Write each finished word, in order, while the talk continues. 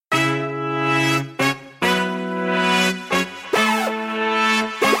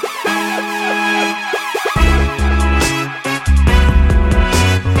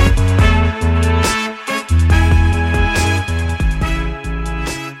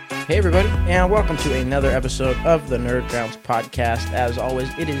Hey everybody, and welcome to another episode of the Nerd Grounds podcast. As always,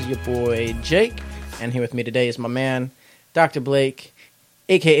 it is your boy Jake, and here with me today is my man, Dr. Blake,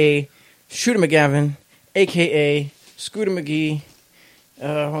 a.k.a. Shooter McGavin, a.k.a. Scooter McGee.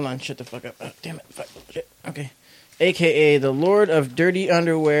 Hold on, shut the fuck up. Oh, damn it. Fuck. Shit. Okay. A.k.a. the Lord of Dirty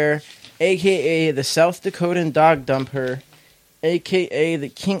Underwear, a.k.a. the South Dakotan Dog Dumper, a.k.a. the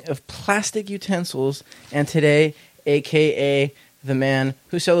King of Plastic Utensils, and today, a.k.a. the man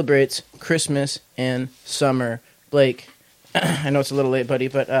who celebrates Christmas and summer. Blake, I know it's a little late, buddy,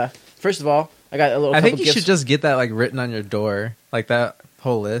 but first of all, I got a little. I think you gifts. should just get that like written on your door, like that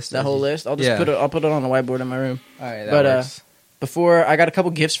whole list. That whole list. I'll just put it on the whiteboard in my room. All right, that but works. Before I got a couple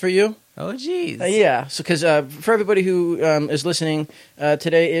gifts for you. Oh, jeez. Yeah, so because for everybody who is listening,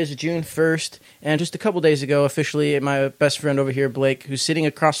 today is June 1st, and just a couple days ago, officially, my best friend over here, Blake, who's sitting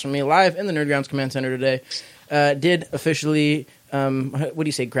across from me live in the Nerd Grounds Command Center today, did officially, what do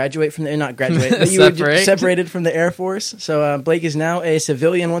you say, graduate from the, not graduate, but you were separated from the Air Force. So Blake is now a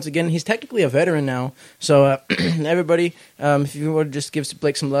civilian once again. He's technically a veteran now. So everybody, if you would just give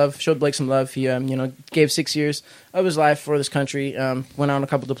Blake some love, showed Blake some love. He, gave 6 years of his life for this country, went on a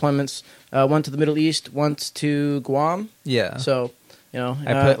couple deployments, one to the Middle East, once to Guam. Yeah. So,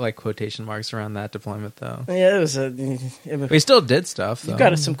 I put like quotation marks around that deployment though. Yeah, it was we still did stuff though. You've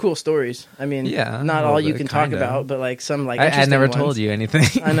got some cool stories. I mean, yeah, not all you can talk about, but like some like I never ones. told you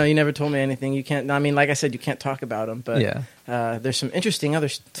anything. I know you never told me anything. You can't. I mean, like I said, you can't talk about them. But yeah, there's some interesting other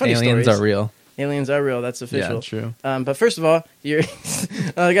funny Aliens stories. are real. Aliens are real. That's official. Yeah, true. But first of all, you're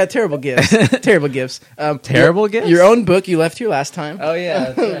I got terrible gifts. Terrible gifts. Terrible gifts. Your own book you left here last time. Oh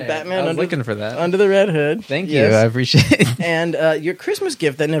yeah, that's right. Batman. I was looking for that under the red hood. Thank you. I appreciate it. And your Christmas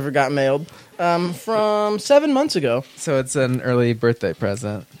gift that never got mailed from 7 months ago. So it's an early birthday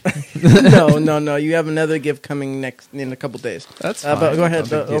present. No. You have another gift coming in a couple days. That's fine. But go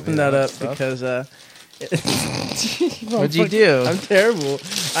ahead, open that up because. What'd you do? I'm terrible.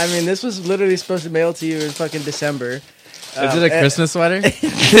 I mean, this was literally supposed to mail to you in fucking December. Is it a Christmas sweater?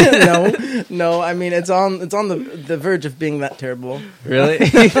 No. I mean, it's on the verge of being that terrible. Really?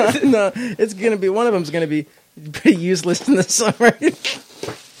 No, it's gonna be one of them's gonna be pretty useless in the summer.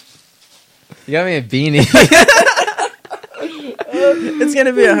 You got me a beanie. It's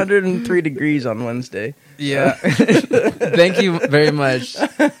gonna be 103 degrees on Wednesday. Yeah. Thank you very much.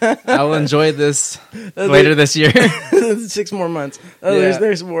 I will enjoy this later this year. 6 more months. Oh, yeah.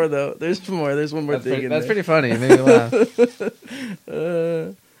 There's more though. There's more. There's one more thing. That's pretty funny. It made me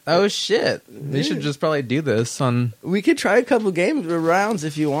laugh. Oh shit! We should just probably do this on. We could try a couple games or rounds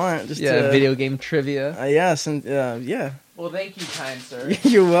if you want. Just video game trivia. Yes, and yeah. Well, thank you, kind sir.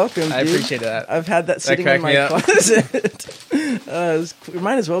 You're welcome, dude. I appreciate that. I've had that sitting in my closet. It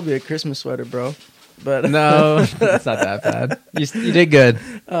might as well be a Christmas sweater, bro. But no, it's not that bad. You did good.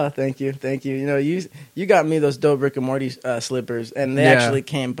 Oh, thank you. You got me those dope Rick and Morty slippers, and they actually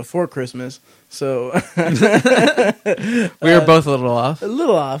came before Christmas. So we were both a little off. A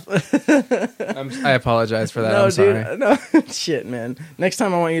little off. I apologize for that. No, I'm sorry. Dude, no, shit, man. Next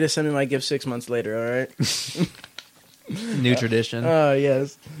time I want you to send me my gift 6 months later. All right. New tradition. Oh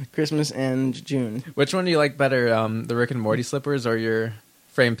yes, Christmas and June. Which one do you like better, the Rick and Morty slippers or your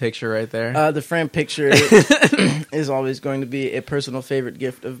frame picture right there? The frame picture is always going to be a personal favorite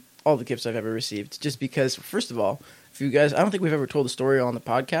gift of all the gifts I've ever received. Just because, first of all, for you guys, I don't think we've ever told the story on the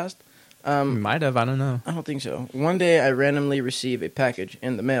podcast. We might have. I don't know. I don't think so. One day I randomly receive a package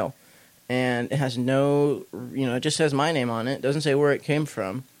in the mail, and it has no, it just says my name on it. It doesn't say where it came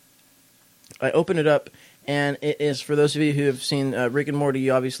from. I open it up. And it is, for those of you who have seen Rick and Morty,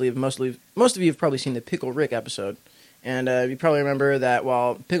 you obviously have most of you have probably seen the Pickle Rick episode. And you probably remember that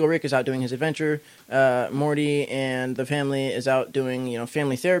while Pickle Rick is out doing his adventure, Morty and the family is out doing,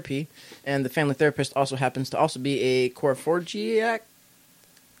 family therapy. And the family therapist also happens to also be a Corforgiac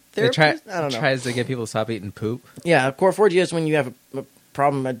therapist? I don't know. Tries to get people to stop eating poop. Yeah, Corforgia is when you have a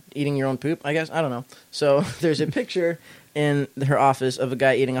problem at eating your own poop, I guess. I don't know. So there's a picture in her office of a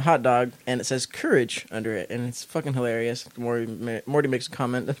guy eating a hot dog, and it says "courage" under it, and it's fucking hilarious. Morty makes a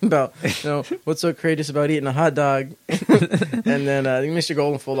comment about, what's so courageous about eating a hot dog, and then Mr.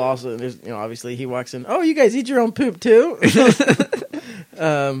 Goldenfold also, there's, obviously he walks in. Oh, you guys eat your own poop too?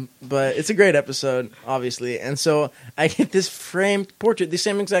 But it's a great episode, obviously, and so I get this framed portrait, the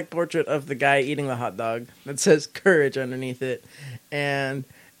same exact portrait of the guy eating the hot dog that says "courage" underneath it, and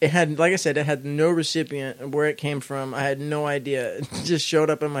it had, like I said, it had no recipient where it came from. I had no idea. It just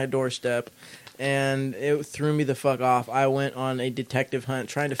showed up on my doorstep, and it threw me the fuck off. I went on a detective hunt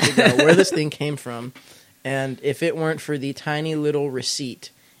trying to figure out where this thing came from, and if it weren't for the tiny little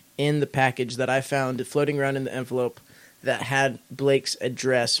receipt in the package that I found floating around in the envelope, that had Blake's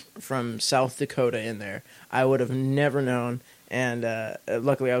address from South Dakota in there. I would have never known. And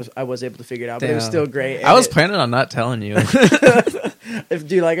luckily, I was able to figure it out. But it was still great. I was planning on not telling you.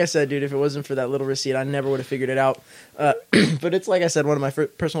 Dude, like I said, dude, if it wasn't for that little receipt, I never would have figured it out. But it's, like I said, one of my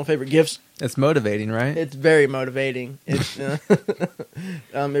personal favorite gifts. It's motivating, right? It's very motivating. It's, it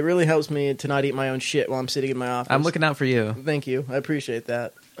really helps me to not eat my own shit while I'm sitting in my office. I'm looking out for you. Thank you. I appreciate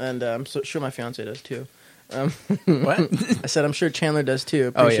that. And I'm sure my fiance does, too. What? I said I'm sure Chandler does, too.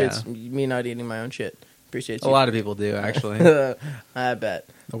 Appreciates me not eating my own shit. Appreciate you. A lot of people do, actually. I bet.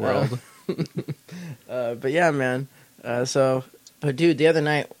 The world. But yeah, man. But dude, the other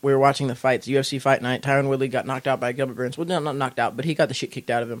night we were watching the fights, UFC Fight Night. Tyron Woodley got knocked out by Gilbert Burns. Well, no, not knocked out, but he got the shit kicked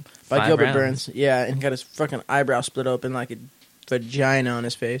out of him by 5 Gilbert rounds. Burns. Yeah, and he got his fucking eyebrow split open like a vagina on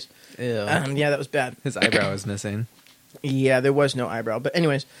his face. Ew. Yeah, that was bad. His eyebrow was missing. Yeah, there was no eyebrow. But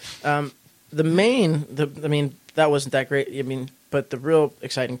anyways, that wasn't that great. I mean, but the real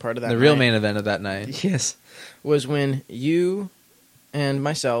exciting part of that The real night- main event of that night. Yes, was when you and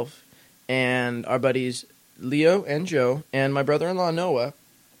myself and our buddies Leo and Joe and my brother-in-law Noah.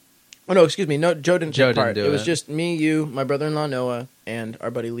 Oh no, excuse me. No, Joe didn't take part. do It was it. just me, you, my brother-in-law Noah, and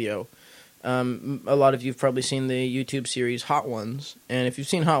our buddy Leo. A lot of you've probably seen the YouTube series Hot Ones, and if you've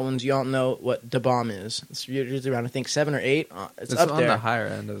seen Hot Ones, you all know what Da Bomb is. It's usually around, I think, 7 or 8. It's up on there. the higher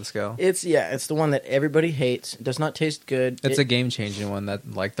end of the scale. It's the one that everybody hates. It does not taste good. It's a game-changing one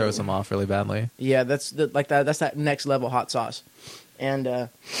that like throws them off really badly. Yeah, that's that next level hot sauce, and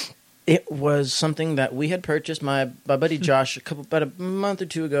it was something that we had purchased. My buddy Josh, about a month or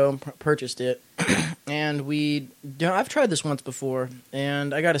two ago, purchased it, and I've tried this once before,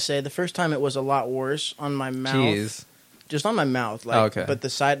 and I got to say, the first time it was a lot worse on my mouth. Jeez. Just on my mouth, like. Oh, okay. But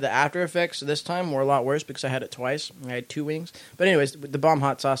the after effects this time were a lot worse because I had it twice. I had 2 wings, but anyways, the bomb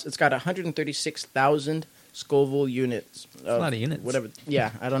hot sauce. It's got 136,000 Scoville units. It's a lot of units. Whatever.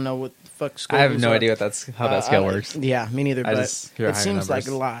 Yeah, I don't know what the fuck. I have no Scovilles are. idea how that scale works. Yeah, me neither. I But just hear it higher seems like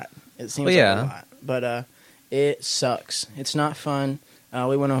numbers. a lot. It seems Well, like yeah. a lot, but it sucks. It's not fun.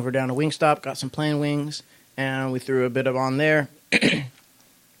 We went over down to Wingstop, got some plain wings, and we threw a bit of on there.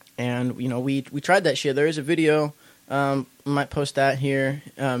 And we tried that shit. There is a video. Might post that here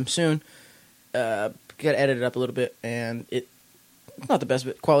soon. Got to edit it up a little bit, and it's not the best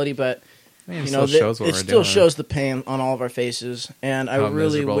quality, but. I mean, it still shows what it we're still doing. shows the pain on all of our faces, and I How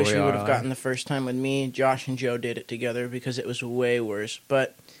really miserable wish we we would are. have gotten the first time when me, Josh, and Joe did it together because it was way worse.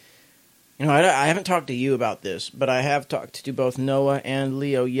 But I haven't talked to you about this, but I have talked to both Noah and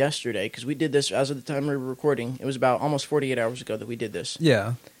Leo yesterday because we did this as of the time we were recording. It was about almost 48 hours ago that we did this.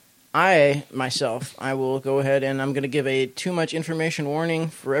 Yeah. I will go ahead and I'm going to give a too much information warning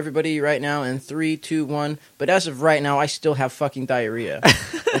for everybody right now in 3, 2, 1. But as of right now, I still have fucking diarrhea.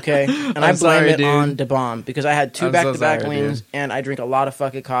 Okay? And I blame sorry, it dude. on Da Bomb because I had 2 I'm so back-to-back sorry, wings dude. and I drink a lot of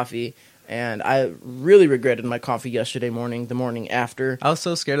fucking coffee. And I really regretted my coffee yesterday morning, the morning after. I was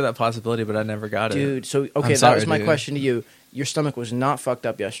so scared of that possibility, but I never got it. Dude, so, okay, I'm that sorry, was my dude. question to you. Your stomach was not fucked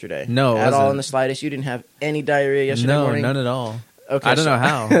up yesterday. No, it at all wasn't. in the slightest. You didn't have any diarrhea yesterday No, morning? none at all. Okay, I don't know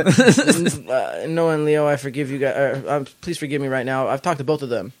how. Noah and Leo, I forgive you guys. Please forgive me right now. I've talked to both of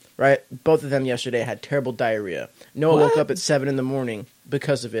them, right? Both of them yesterday had terrible diarrhea. Noah woke up at 7 in the morning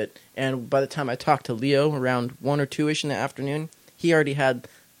because of it. And by the time I talked to Leo around 1 or 2-ish in the afternoon, he already had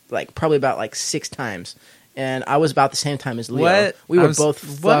probably about 6 times. And I was about the same time as Leo. What? We were I'm s-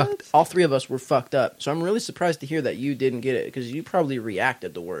 both what? fucked. All 3 of us were fucked up. So I'm really surprised to hear that you didn't get it because you probably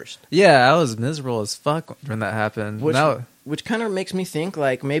reacted the worst. Yeah, I was miserable as fuck when that happened. Which kind of makes me think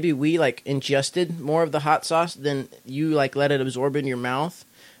maybe we ingested more of the hot sauce than you let it absorb in your mouth,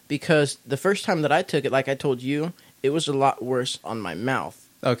 because the first time that I took it, like I told you, it was a lot worse on my mouth.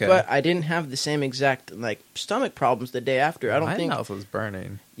 Okay. But I didn't have the same exact stomach problems the day after. I don't my think. mouth was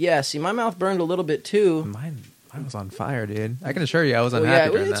burning. Yeah, see, my mouth burned a little bit too. Mine was on fire, dude. I can assure you, I was Well,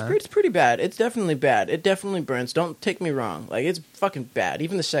 unhappy during it's that. it's pretty bad. It's definitely bad. It definitely burns. Don't take me wrong. It's fucking bad.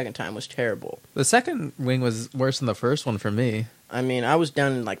 Even the second time was terrible. The second wing was worse than the first one for me. I mean, I was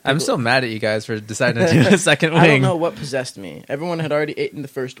down in I'm still mad at you guys for deciding to do the second wing. I don't know what possessed me. Everyone had already eaten the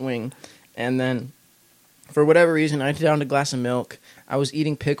first wing, and then for whatever reason, I downed a glass of milk. I was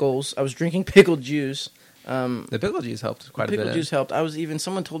eating pickles. I was drinking pickled juice. The pickle juice helped quite a Pickle bit. juice helped.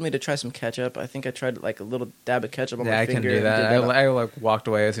 Someone told me to try some ketchup. I think I tried a little dab of ketchup on Yeah, my I finger. couldn't do and that. did I walked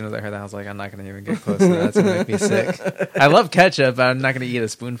away as soon as I heard that. I was like, I'm not going to even get close to that. It's going to make me sick. I love ketchup, but I'm not going to eat a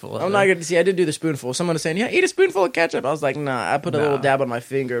spoonful of I'm it. not gonna see. I did do the spoonful. Someone was saying, "Yeah, eat a spoonful of ketchup." I was like, "Nah." I put a little No. dab on my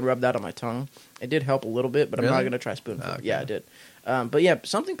finger and rubbed that on my tongue. It did help a little bit, but I'm not Really? gonna try spoonful. Okay. Yeah, I did. But yeah,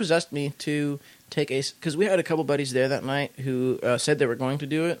 something possessed me to take because we had a couple buddies there that night who said they were going to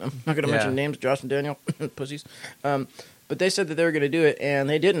do it. I'm not gonna Yeah. mention names, Josh and Daniel, pussies. but they said that they were going to do it, and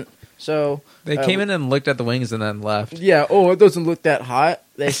they didn't. So They came in and looked at the wings and then left. yeah. Oh, it doesn't look that hot.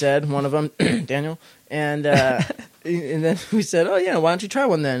 They said, one of them, Daniel, and then we said, oh yeah, why don't you try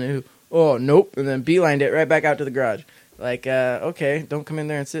one then? And, oh nope, and then beelined it right back out to the garage. Like okay, don't come in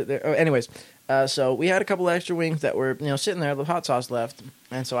there and sit there. Oh, anyways, so we had a couple extra wings that were sitting there. The hot sauce left,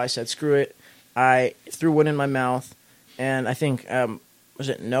 and so I said, screw it. I threw one in my mouth, and I think was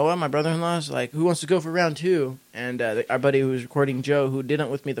it Noah, my brother-in-law, was like, who wants to go for round 2? And our buddy who was recording, Joe, who did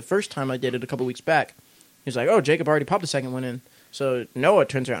it with me the first time I did it a couple weeks back, he was like, oh, Jacob already popped the second one in. So Noah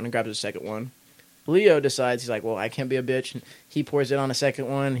turns around and grabs the second one. Leo decides, he's like, well, I can't be a bitch. And he pours it on a second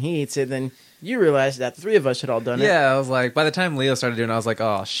one. He eats it. Then you realize that the 3 of us had all done it. Yeah, I was like, by the time Leo started doing it, I was like,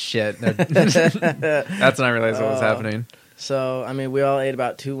 oh, shit. That's when I realized what was happening. So, I mean, we all ate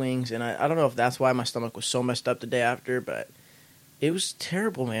about 2 wings. And I don't know if that's why my stomach was so messed up the day after, but it was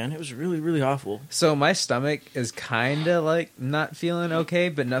terrible, man. It was really, really awful. So my stomach is kind of like not feeling okay,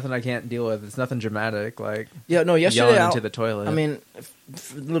 but nothing I can't deal with. It's nothing dramatic, like yesterday yelling into the toilet. I mean,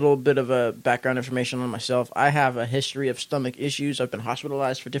 a little bit of a background information on myself. I have a history of stomach issues. I've been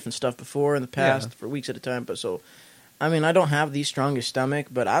hospitalized for different stuff before in the past for weeks at a time. But so, I mean, I don't have the strongest stomach,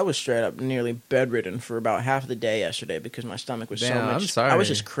 but I was straight up nearly bedridden for about half the day yesterday because my stomach was so much. I'm sorry. I was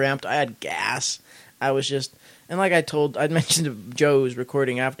just cramped. I had gas. I was just. And like I'd mentioned to Joe, who was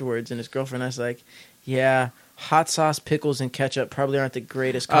recording afterwards, and his girlfriend, I was like, yeah, hot sauce, pickles, and ketchup probably aren't the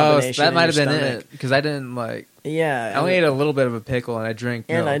greatest combination. So that might have been stomach. it, because I didn't like... Yeah. I only ate a little bit of a pickle, and I drank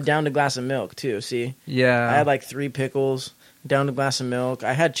milk. And I downed a glass of milk, too, see? Yeah. I had like 3 pickles, downed a glass of milk.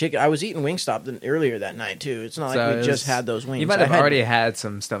 I had chicken. I was eating Wingstop earlier that night, too. It's not like we just had those wings. You might have already had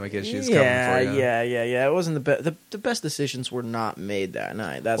some stomach issues coming for you. Yeah. It wasn't the best. The best decisions were not made that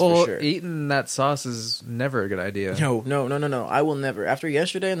night, that's for sure. Eating that sauce is never a good idea. No. I will never. After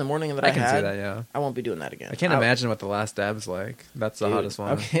yesterday in the morning that I can had, see that, yeah. I won't be doing that again. I can't imagine what the last dab's like. That's the hottest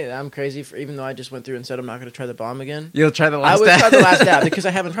one. Okay, I'm crazy. Even though I just went through and said I'm not going to try the bomb again. You'll try the last dab? I would try the last dab because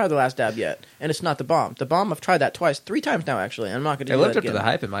I haven't tried the last dab yet. And it's not the bomb. The bomb, I've tried that 3 times now, actually. And I'm not going to do that again. It lived up to the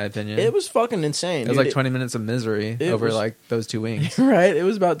hype, in my opinion. It was fucking insane. It was like 20 minutes of misery over like those 2 wings. Right? It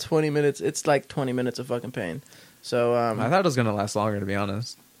was about 20 minutes. It's like 20 minutes of fucking pain. So I thought it was going to last longer, to be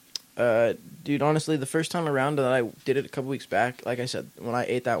honest. Dude, honestly, the first time around that I did it a couple weeks back, like I said, when I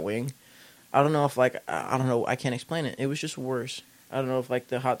ate that wing, I don't know if I don't know, I can't explain it. It was just worse. I don't know if like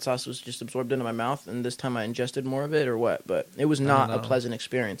the hot sauce was just absorbed into my mouth and this time I ingested more of it or what, but it was not a pleasant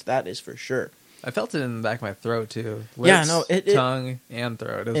experience. That is for sure. I felt it in the back of my throat too. Lips, tongue, and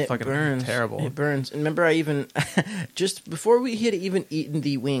throat. It was fucking burns. terrible. It burns. And remember, I even just before we had even eaten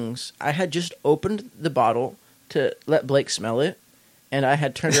the wings, I had just opened the bottle to let Blake smell it, and I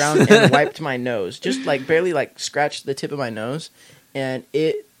had turned around and wiped my nose, just like barely like scratched the tip of my nose, and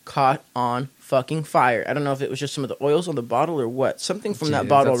it caught on fucking fire. I don't know if it was just some of the oils on the bottle or what. Something from that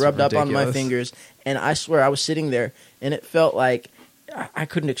bottle rubbed up on my fingers, and I swear I was sitting there, and it felt like I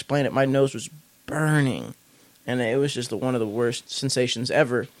couldn't explain it. My nose was burning, and it was just one of the worst sensations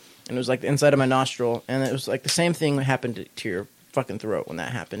ever. And it was like the inside of my nostril, and it was like the same thing that happened to your fucking throat when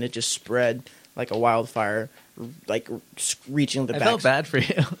that happened. It just spread like a wildfire, like reaching the back. I felt bad for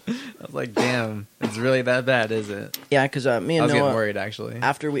you. I was like, damn, it's really that bad, is it? Yeah, because me and Noah, getting worried, actually.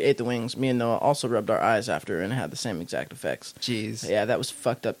 After we ate the wings, me and Noah also rubbed our eyes after and had the same exact effects. Jeez. Yeah, that was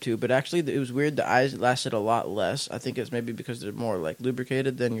fucked up too. But actually, it was weird. The eyes lasted a lot less. I think it's maybe because they're more like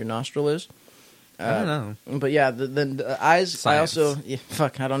lubricated than your nostril is. I don't know. But yeah, the eyes, Science.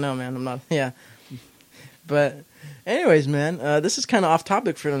 I don't know, man. I'm not, But anyways, man, this is kind of off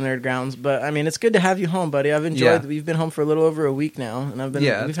topic for the Nerd Grounds, but I mean, it's good to have you home, buddy. I've enjoyed, we've been home for a little over a week now, and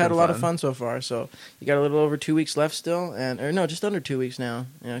we've had a lot of fun so far, so you got a little over 2 weeks left still, or no, just under 2 weeks now.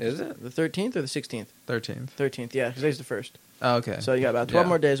 Yeah, is it? The 13th or the 16th? 13th, yeah, today's the 1st. Oh, okay. So you got about 12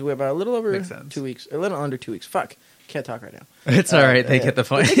 more days. We're about a little over 2 weeks, a little under 2 weeks. Fuck. Can't talk right now. It's all right. They get the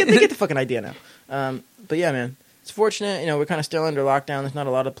point. They get the fucking idea now. But yeah, man, it's fortunate. We're kind of still under lockdown. There's not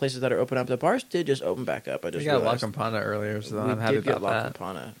a lot of places that are open up. The bars did just open back up. We got La Campana earlier, so I'm happy about that. La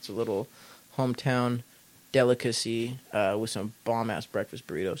Campana. It's a little hometown delicacy with some bomb-ass breakfast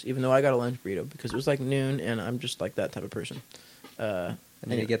burritos, even though I got a lunch burrito because it was like noon, and I'm just like that type of person. And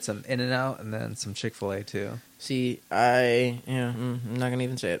then you get some In-N-Out and then some Chick-fil-A, too. See, I'm not going to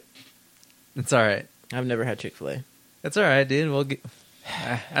even say it. It's all right. I've never had Chick-fil-A. It's all right, dude.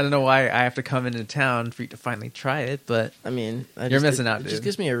 I don't know why I have to come into town for you to finally try it, but I mean, you're missing out, dude. It just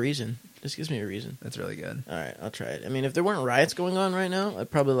gives me a reason. It's really good. All right, I'll try it. I mean, if there weren't riots going on right now, I'd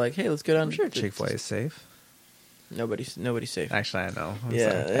probably like, hey, let's go down. I'm sure Chick-fil-A is safe. Nobody's safe. Actually, I know.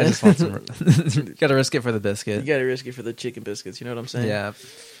 Yeah. I just want some. Got to risk it for the biscuit. You got to risk it for the chicken biscuits. You know what I'm saying?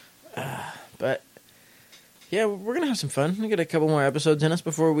 Yeah. But Yeah, we're gonna have some fun. We get a couple more episodes in us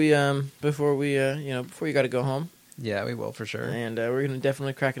before you got to go home. Yeah, we will for sure. And we're gonna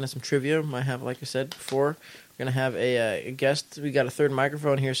definitely crack into some trivia. Might have, like I said before, we're gonna have a guest. We got a third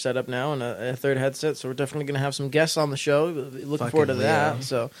microphone here set up now and a third headset, so we're definitely gonna have some guests on the show. Looking forward to that. Leo.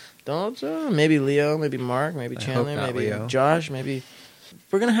 So don't maybe Leo, maybe Mark, maybe Chandler, maybe Leo. Josh, maybe.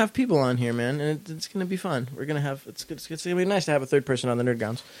 We're gonna have people on here, man, and it's gonna be fun. We're gonna have it's gonna be nice to have a third person on the Nerd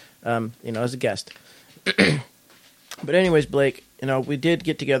Grounds, as a guest. But anyways, Blake, we did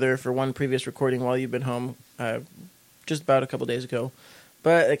get together for one previous recording while you've been home, just about a couple days ago.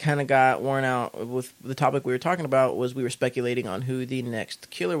 But it kind of got worn out with the topic we were talking about. Was we were speculating on who the next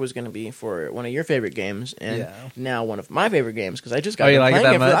killer was going to be for one of your favorite games, and now one of my favorite games because I just got you like it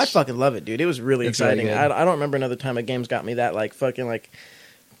playing that much? I fucking love it, dude. It was really It's really exciting. good. I don't remember another time a game's got me that fucking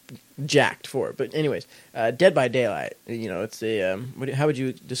jacked for it. But anyways, Dead by Daylight. It's a how would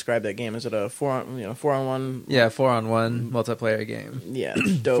you describe that game? Is it a 4-on-1? Yeah, 4-on-1 multiplayer game. Yeah,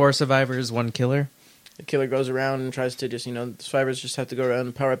 dope. 4 survivors, 1 killer. The killer goes around and tries to just, the survivors just have to go around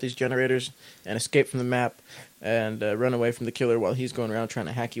and power up these generators and escape from the map and run away from the killer while he's going around trying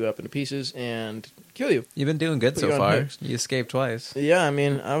to hack you up into pieces and kill you. You've been doing good Put you so on far. hooks. You escaped twice. Yeah, I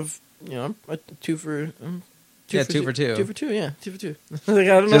mean, I'm a 2 for... 2 for 2. 2 for 2, yeah. 2 for 2. I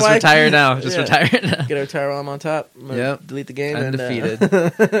don't know Just why. retire now. Just Yeah. retire now. Get a retire while I'm on top. I'm gonna Yep. delete the game. Undefeated.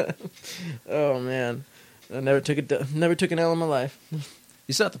 And, oh, man. I never took an L in my life.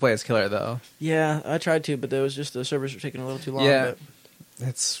 You still have to play as killer, though. Yeah, I tried to, but there was just the servers were taking a little too long. Yeah. But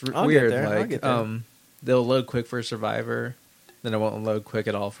It's I'll weird. get there. I'll Like, get there. they'll load quick for a survivor, then it won't load quick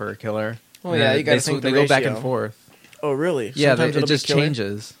at all for a killer. Oh, And yeah, then you gotta they think the go back ratio. and forth. Oh, really? Yeah, Sometimes it it'll be just killer?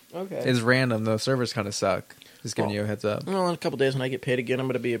 changes. Okay. It's random. The servers kind of suck. Just giving you a heads up. Well, in a couple days when I get paid again, I'm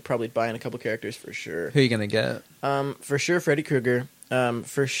going to be probably buying a couple characters for sure. Who are you gonna get? For sure, Freddy Krueger.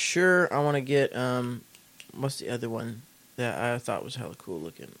 For sure, I want to get what's the other one that I thought was hella cool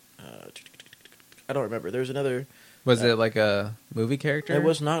looking? I don't remember. There was another. Was it like a movie character? It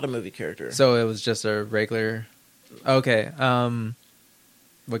was not a movie character. So it was just a regular. Okay.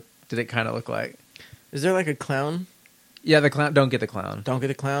 What did it kind of look like? Is there like a clown? Yeah, the clown. Don't get the clown Don't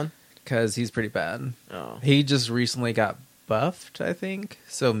get a clown. because he's pretty bad. Oh, He just recently got buffed, I think.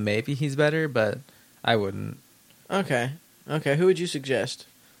 So maybe he's better, but I wouldn't. okay. Who would you suggest?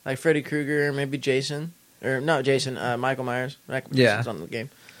 Like Freddy Krueger, maybe Jason, or not Jason? Michael Myers. Yeah. Jason's on the game.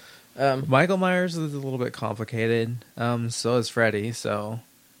 Michael Myers is a little bit complicated. So is Freddy. So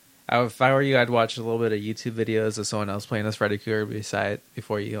if I were you, I'd watch a little bit of YouTube videos of someone else playing as Freddy Krueger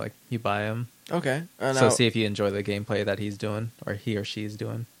before you buy him. Okay. So Now, see if you enjoy the gameplay that he's doing or he or she's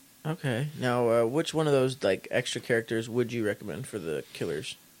doing. okay. Now, which one of those extra characters would you recommend for the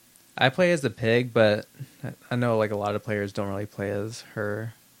killers? I play as the pig, but I know a lot of players don't really play as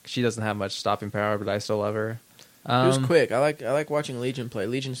her. She doesn't have much stopping power, but I still love her. Who's quick? I like watching Legion play.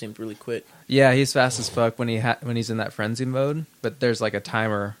 Legion seems really quick. Yeah, he's fast as fuck when he's in that frenzy mode. But there's a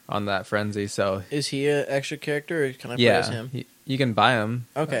timer on that frenzy, so Is he an extra character, or can I play as yeah, him? you can buy him.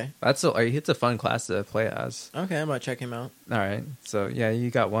 Okay. It's a fun class to play as. Okay, I might check him out. All right, so yeah, you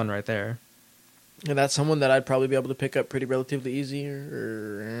got one right there. And that's someone that I'd probably be able to pick up pretty relatively easy,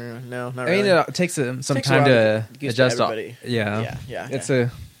 or no, not I mean, really. it takes some Takes a time while to get used to adjust. everybody. Yeah, Yeah. it's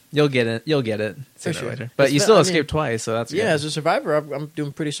you'll get it sooner sure. or later. But It's you been- still I mean, escaped twice, so that's Yeah, good. as a survivor, I'm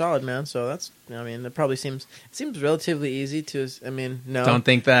doing pretty solid, man. So that's, it probably seems relatively easy to. I mean, no, Don't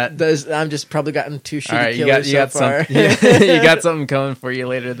think that. I'm just probably gotten 2 shitty All right, killers you got so far. you got something coming for you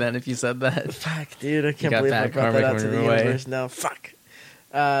later. Then, if you said that, Fuck, dude, I can't got believe I bad brought that karma out to coming the your way. universe. No, fuck.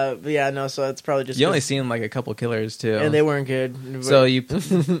 But yeah, no. So it's probably just you only seen a couple killers too, and they weren't good. So you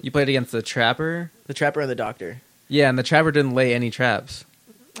played against the trapper. the trapper and the doctor. Yeah, and the trapper didn't lay any traps.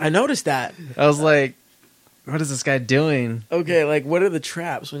 I noticed that. I was like, "What is this guy doing?" Okay, what are the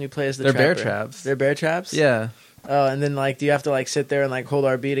traps when you play as the They're trapper? bear traps. They're bear traps? Yeah. Oh, and then do you have to sit there and hold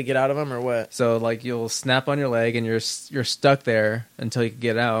RB to get out of them, or what? So you'll snap on your leg and you're stuck there until you can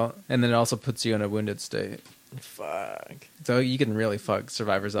get out, and then it also puts you in a wounded state. Fuck. So you can really fuck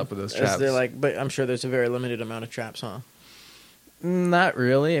survivors up with those Is traps. there but I'm sure there's a very limited amount of traps, huh? Not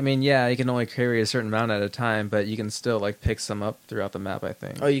really. I mean, yeah, you can only carry a certain amount at a time, but you can still pick some up throughout the map, I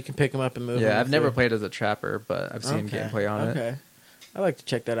think. Oh, you can pick them up and move them. Yeah, I've never through. played as a trapper, but I've seen gameplay on it. Okay. I'd like to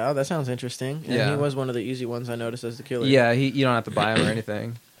check that out. That sounds interesting. And Yeah. he was one of the easy ones I noticed as the killer. Yeah, you don't have to buy him or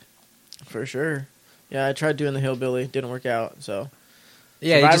anything. For sure. Yeah, I tried doing the hillbilly. Didn't work out, so.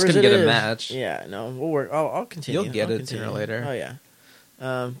 Yeah, you just Survivors couldn't it get a is. match. Yeah, no, we'll work. I'll continue. You'll get I'll it sooner or continue. later. Oh, yeah.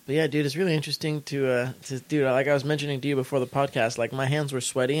 But yeah, dude, it's really interesting to dude. Like I was mentioning to you before the podcast, like my hands were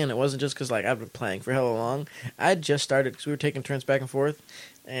sweaty, and it wasn't just because like I've been playing for hella long. I had just started because we were taking turns back and forth,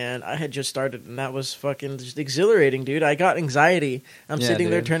 and I had just started, and that was fucking just exhilarating, dude. I got anxiety. I'm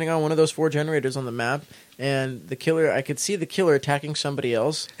sitting there turning on one of those 4 generators on the map, and the killer. I could see the killer attacking somebody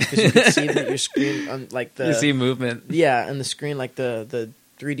else because you could see that your screen on like the You see movement. yeah, and the screen like the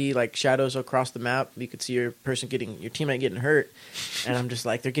 3D like shadows across the map. You could see your teammate getting hurt, and I'm just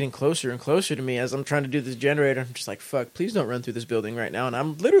like, they're getting closer and closer to me as I'm trying to do this generator. I'm just like, fuck, please don't run through this building right now, and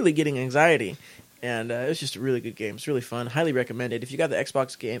I'm literally getting anxiety. And it was just a really good game. It's really fun. Highly recommended. If you got the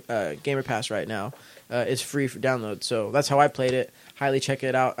Xbox Gamer Pass right now, it's free for download. So that's how I played it. Highly check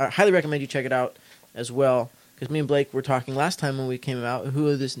it out. Highly recommend you check it out as well. Because me and Blake were talking last time when we came out who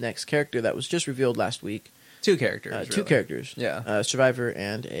is this next character that was just revealed last week. 2 characters. Two characters. Yeah. Survivor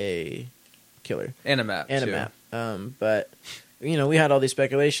and a killer. And a map. And too. a map. But, we had all these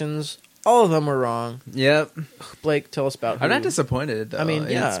speculations. All of them were wrong. Yep. Blake, tell us about who. I'm not disappointed, though. I mean,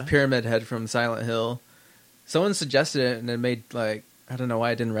 yeah. It's Pyramid Head from Silent Hill. Someone suggested it, and it made, I don't know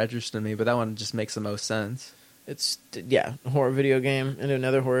why it didn't register to me, but that one just makes the most sense. It's, a horror video game into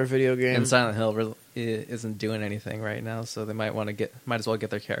another horror video game. And Silent Hill really isn't doing anything right now, so they might as well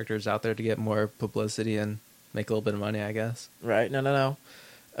get their characters out there to get more publicity and make a little bit of money, I guess. Right. No.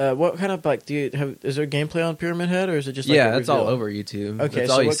 What kind of is there gameplay on Pyramid Head, or is it just like it's all over YouTube. Okay, it's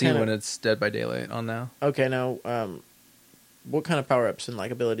so all you see when it's Dead by Daylight on now. Okay, now what kind of power ups and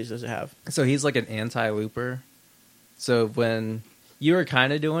abilities does it have? So he's like an anti-looper. So when you were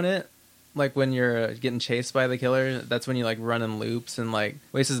kind of doing it, like when you're getting chased by the killer, that's when you run in loops and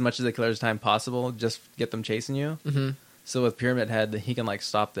waste as much of the killer's time possible, just get them chasing you. Mm-hmm. So with Pyramid Head, he can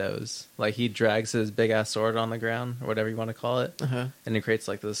stop those. He drags his big ass sword on the ground, or whatever you want to call it, and it creates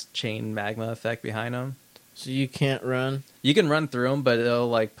this chain magma effect behind him. So you can't run. You can run through him, but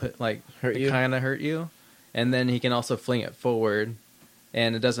it'll hurt you, kind of hurt you. And then he can also fling it forward,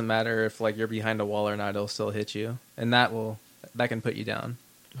 and it doesn't matter if you're behind a wall or not; it'll still hit you, and that can put you down.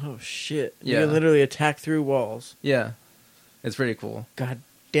 Oh shit! Yeah. You can literally attack through walls. Yeah, it's pretty cool. God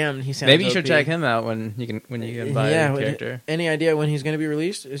damn, he sounds. Maybe you OP. should check him out when you can buy a character. Any idea when he's going to be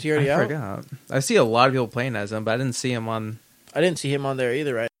released? Is he already out? I forgot. I see a lot of people playing as him, but I didn't see him on. I didn't see him on there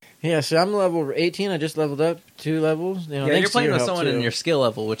either, right? Yeah, so I'm level 18. I just leveled up 2 levels. You're playing with someone in your skill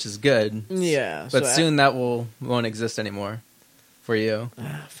level, which is good. Yeah, but soon that won't exist anymore for you.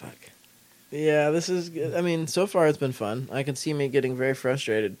 Ah, fuck. Yeah, this is good. I mean, so far it's been fun. I can see me getting very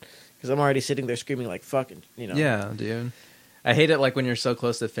frustrated because I'm already sitting there screaming fucking, Yeah, dude. I hate it when you're so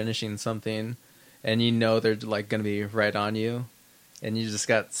close to finishing something and they're going to be right on you and you just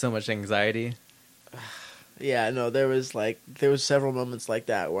got so much anxiety. Yeah, no, there was several moments like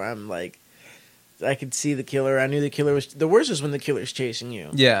that where I'm I could see the killer. I knew the killer was... The worst is when the killer's chasing you.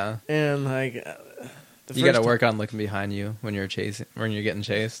 Yeah. And you got to work on looking behind you when you're getting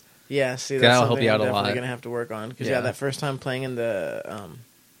chased. Yeah, see, that's that'll something help you out I'm a lot. definitely going to have to work on. Because, that first time playing in the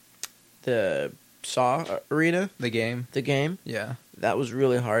Saw arena. The game. Yeah. That was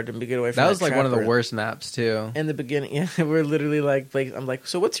really hard to get away from that was trapper. One of the worst maps, too. In the beginning, yeah, we're literally Blake, I'm like,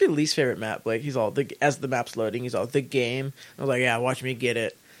 so what's your least favorite map, Blake? He's all, as the map's loading, he's all, the game. I was like, yeah, watch me get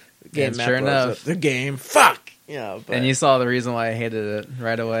it. Game map sure enough. The game. Fuck! Yeah, but and you saw the reason why I hated it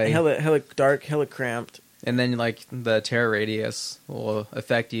right away. Hella dark, hella cramped. And then, the terror radius will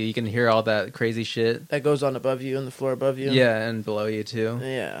affect you. You can hear all that crazy shit. That goes on above you and the floor above you. Yeah, and below you, too.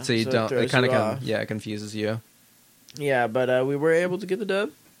 Yeah. So it kind of it confuses you. Yeah, but we were able to get the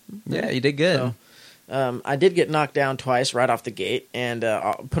dub. Yeah, you did good. So, I did get knocked down twice right off the gate and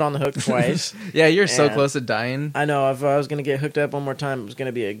put on the hook twice. Yeah, you're so close to dying. I know. If I was going to get hooked up one more time, it was going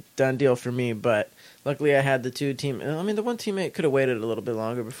to be a done deal for me, but luckily I had the the one teammate could have waited a little bit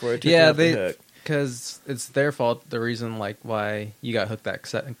longer before it took off the hook. Because it's their fault. The reason why you got hooked they're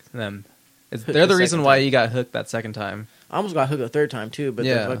the reason why you got hooked that second time. I almost got hooked the third time too, but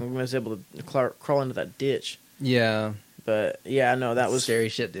I was able to crawl into that ditch. Yeah, but yeah, no, that was scary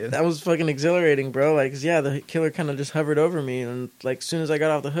shit, dude. That was fucking exhilarating, bro. The killer kind of just hovered over me, and as soon as I got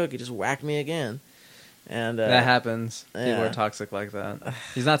off the hook, he just whacked me again. And that happens. People are toxic like that.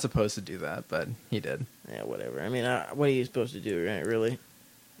 He's not supposed to do that, but he did. Yeah, whatever. I mean, what are you supposed to do, right? Really?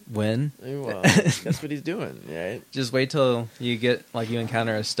 Win? Well, that's what he's doing, right? Just wait till you get you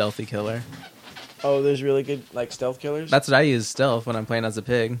encounter a stealthy killer. Oh, there's really good stealth killers? That's what I use, stealth, when I'm playing as a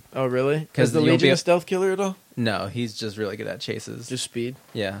pig. Oh, really? Because the Legion a stealth killer at all? No, he's just really good at chases. Just speed?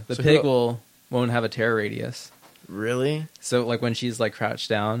 Yeah. The pig won't have a terror radius. Really? So when she's crouched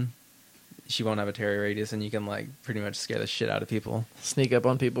down, she won't have a terror radius, and you can like pretty much scare the shit out of people. Sneak up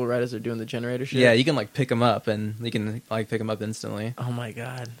on people right as they're doing the generator shit. Yeah, you can like pick them up, and you can like pick them up instantly. Oh my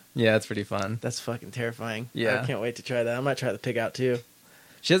god, Yeah, it's pretty fun. that's fucking terrifying. Yeah. I can't wait to try that. I might try the pig out too.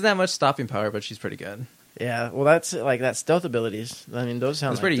 She doesn't have much stopping power, but she's pretty good. Yeah, well, that's like that stealth abilities. I mean, those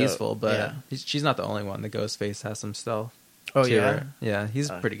sound It's like pretty dope. useful, but yeah. she's not the only one. The Ghostface has some stealth. Oh too, yeah. right? Yeah, he's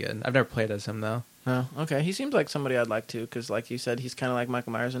pretty good. I've never played as him though. Oh, okay. He seems like somebody I'd like to, because like you said, he's kind of like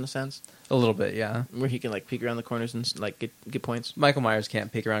Michael Myers in a sense, A little bit, yeah. where he can like peek around the corners and like get points. Michael Myers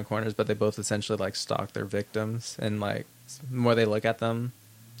can't peek around corners, but they both essentially like stalk their victims, and like the more they look at them,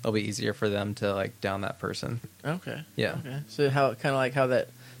 it'll be easier for them to like down that person. Okay. Yeah. Okay. So how kind of like how that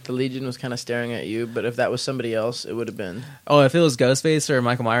the Legion was kind of staring at you, but if that was somebody else, it would have been. Oh, if it was Ghostface or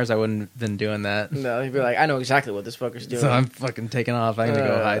Michael Myers, I wouldn't have been doing that. No, he'd be like, I know exactly what this fucker's doing. So I'm fucking taking off. I'm gonna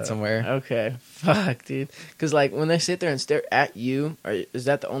go hide somewhere. Okay, fuck, dude. Because like when they sit there and stare at you, is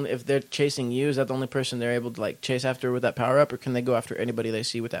that the only? If they're chasing you, is that the only person they're able to like chase after with that power up, or can they go after anybody they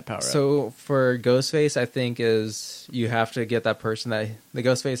see with that power up? So for Ghostface, I think is you have to get that person that the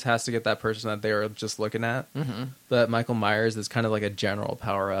Ghostface has to get that person that they were just looking at. Mm-hmm. But Michael Myers is kind of like a general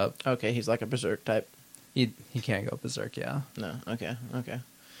power up. Okay, he's like a berserk type. He can't go berserk, yeah. No, okay.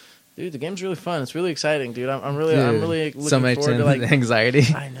 Dude, the game's really fun. It's really exciting, dude. I'm really looking so much forward to like. anxiety.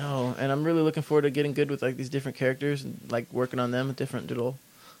 I know, and I'm really looking forward to getting good with like these different characters and like working on them with different little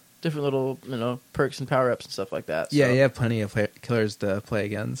perks and power ups and stuff like that. Yeah, so. you have plenty of killers to play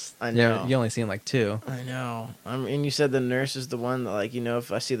against. I know. Yeah, you only seen like 2. I know. And you said the nurse is the one that, like,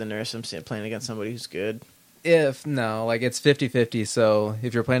 if I see the nurse, I'm playing against somebody who's good. It's 50-50, so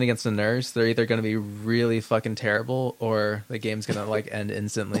if you're playing against a nurse, they're either going to be really fucking terrible, or the game's going to, like, end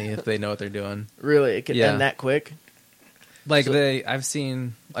instantly if they know what they're doing. Really? It could Yeah. end that quick? Like, So-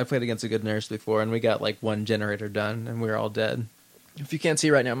 I played against a good nurse before, and we got, like, 1 generator done, and we were all dead. If you can't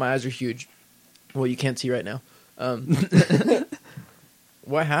see right now, my eyes are huge. Well, you can't see right now.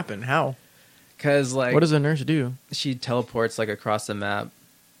 What happened? How? Because, like, What does a nurse do? she teleports, like, across the map.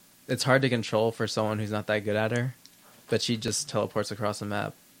 It's hard to control for someone who's not that good at her, but she just teleports across the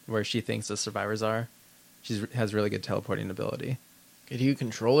map where she thinks the survivors are. She has really good teleporting ability. Could you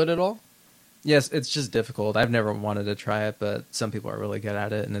control it at all? Yes, it's just difficult. I've never wanted to try it, but some people are really good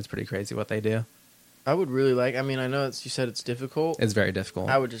at it, and it's pretty crazy what they do. I would really like. I mean, I know you said it's difficult. It's very difficult.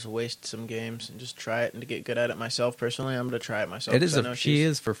 I would just waste some games and just try it and to get good at it myself. Personally, I'm going to try it myself. It is. 'cause I know She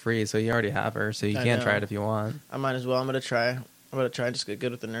is for free, so you already have her, so you I can know. try it if you want. I might as well. I'm going to try. I'm going to try and just get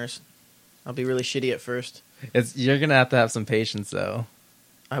good with the nurse. I'll be really shitty at first. You're gonna have some patience, though.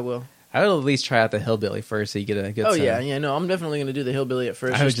 I will. I would at least try out the hillbilly first, so you get a good. Oh yeah. No, I'm definitely gonna do the hillbilly at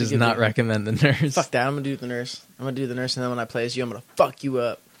first. I would to just give not me- recommend the nurse. Fuck that. I'm gonna do the nurse. I'm gonna do the nurse, and then when I play as you, I'm gonna fuck you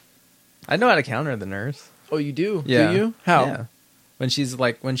up. I know how to counter the nurse. Oh, you do? Yeah. Do you? How? Yeah. When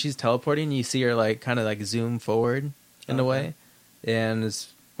she's teleporting, you see her like kind of like zoom forward in a Okay. way, and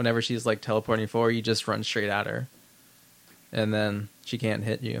whenever she's like teleporting forward, you just run straight at her, and then she can't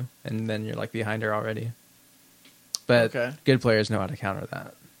hit you, and then you're like behind her already. But Okay. good players know how to counter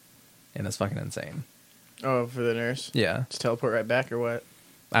that, and it's fucking insane. Oh, for the nurse. Yeah, Just teleport right back or what?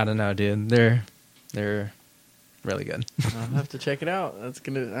 I don't know, dude. They're really good. I'll have to check it out. That's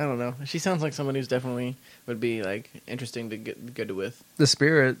gonna. I don't know. She sounds like someone who's definitely would be like interesting to get good with. The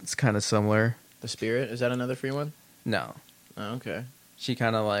spirit's kind of similar. The spirit, is that another free one? No, Oh, okay. she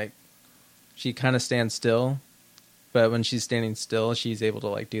kind of stands still, but when she's standing still, she's able to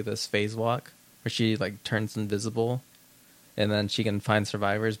like do this phase walk where she like turns invisible, and then she can find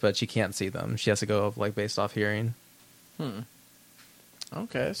survivors, but she can't see them. She has to go like based off hearing.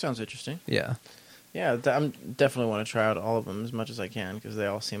 Okay, that sounds interesting. Yeah, Yeah, I'm definitely want to try out all of them as much as I can because they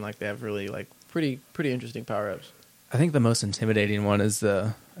all seem like they have really like pretty interesting power ups. I think the most intimidating one is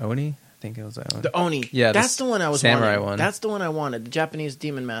the Oni. I think it was that one. The Oni. Yeah, that's the one I was samurai wanting. one. That's the one I wanted. The Japanese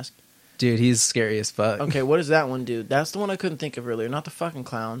demon mask. Dude, he's scary as fuck. Okay, what does that one do? That's the one I couldn't think of earlier. Not the fucking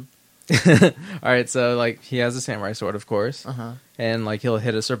clown. All right, so like he has a samurai sword, of course, and like he'll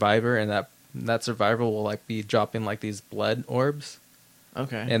hit a survivor, and that survivor will like be dropping like these blood orbs,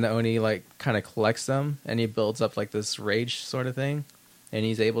 Okay. and the Oni like kind of collects them, and he builds up like this rage sort of thing, and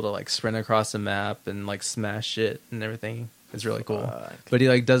he's able to like sprint across the map and like smash shit and everything. It's really cool. Fuck. But he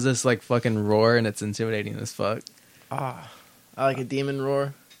like does this like fucking roar, and it's intimidating as fuck. I like a demon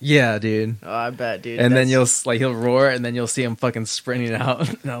roar. Yeah, dude. Oh, I bet, dude. And then That's- he'll roar, and then you'll see him fucking sprinting out,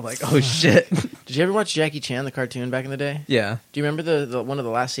 and I'm like, oh shit. Did you ever watch Jackie Chan, the cartoon, back in the day? Yeah. Do you remember the one of the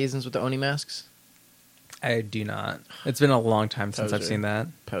last seasons with the Oni masks? I do not. It's been a long time since I've Poser. seen that.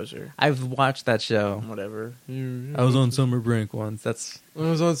 Poser. I've watched that show. Whatever. I was on summer break once. I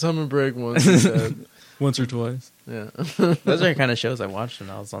was on summer break once. He said. Once or twice. Yeah. Those are the kind of shows I watched when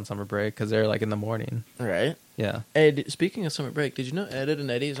I was on summer break because they're like in the morning. Right. Yeah. Hey, speaking of summer break, did you know Ed, Edd n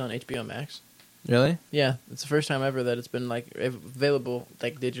Eddy is on HBO Max? Really? Yeah, it's the first time ever that it's been like available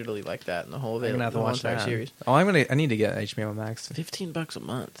like digitally like that in the whole I'm gonna have to watch entire that series. Oh, I need to get HBO Max. $15 a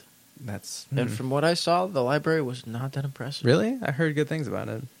month. That's And from what I saw, the library was not that impressive. really. I heard good things about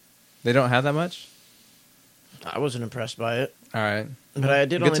it. They don't have that much. I wasn't impressed by it. All right. But I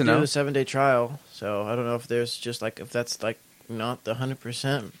did Good only to do know. the 7-day trial, so I don't know if there's just like if that's like not the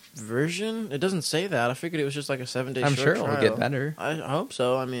 100% version. It doesn't say that. I figured it was just like a 7-day. I'm sure trial. it'll get better. I hope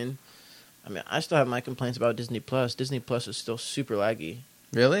so. I mean, I still have my complaints about Disney Plus. Disney Plus is still super laggy.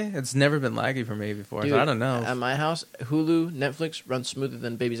 Really? It's never been laggy for me before. Dude, So I don't know. At my house, Hulu, Netflix runs smoother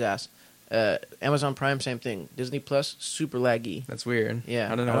than baby's ass. Amazon Prime, same thing. Disney Plus, super laggy. That's weird.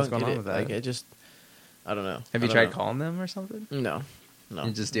 Yeah, I don't know what's going get on it. with that. Like, it just, I don't know. Have I you don't tried know. calling them or something? No.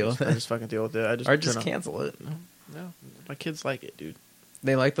 You just deal with I it? just fucking deal with it. I just Or just turn on- cancel it? No, my kids like it, dude.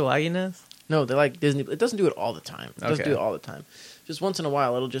 They like the lagginess? No, they like Disney. It doesn't do it all the time. It doesn't Okay. do it all the time. Just once in a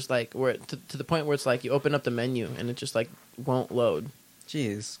while, it'll just like where to the point where it's like you open up the menu and it just like won't load.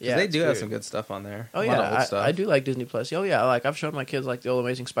 Jeez. 'Cause Yeah, they it's do have weird. some good stuff on there. Oh A lot of old yeah, stuff. I do like Disney Plus. Oh yeah, like I've shown my kids like the old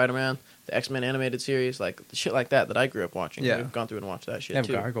Amazing Spider-Man, the X-Men animated series, like the shit like that I grew up watching. Yeah. We've gone through and watched that shit They have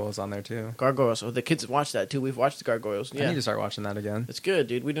too. Gargoyles on there too. Gargoyles. So the kids have watched that too. We've watched the Gargoyles. I Yeah, need to start watching that again. it's good,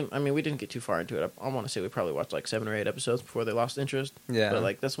 dude. We didn't get too far into it. I want to say we probably watched like 7 or 8 episodes before they lost interest. Yeah. But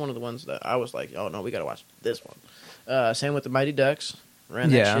like that's one of the ones that I was like, oh no, we got to watch this one. Same with the Mighty Ducks. Ran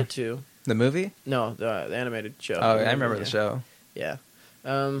that Yeah. shit too. The movie? No, the animated show. Oh, I remember Yeah. the show. Yeah.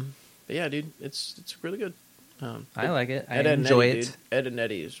 But yeah, dude, it's really good. I like it. I Ed, Edd n enjoy Eddy, it. dude. Ed, Edd n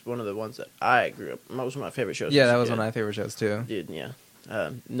Eddy is one of the ones that I grew up. That was one of my favorite shows. Yeah, as a that was kid. one of my favorite shows too. Dude, yeah.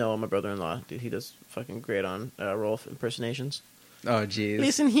 Noah, my brother-in-law, dude, he does fucking great on Rolf impersonations. Oh, jeez.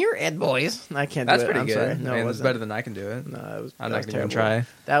 Listen here, Ed boys. I can't That's do it. pretty I'm good. sorry. No, Man, it it's wasn't. better than I can do it. No, it was. I'm that not was going to even terrible. try.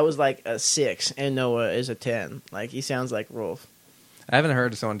 That was like a 6, and Noah is a 10. Like he sounds like Rolf. I haven't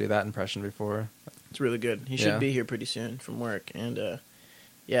heard someone do that impression before. It's really good. He should Yeah. be here pretty soon from work, and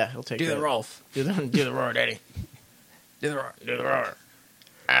yeah, he'll take Do the that. Rolf. Do the roar, Daddy. Do the Rolf. Do the roar.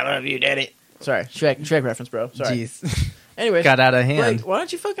 I love you, Daddy. Sorry, Shrek reference, bro. Sorry. Jeez. Anyways, Got out of hand. Blake, why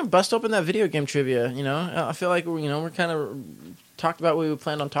don't you fucking bust open that video game trivia? You know, I feel like we're kind of talked about what we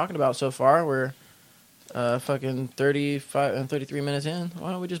planned on talking about so far. We're fucking 35 and 33 minutes in.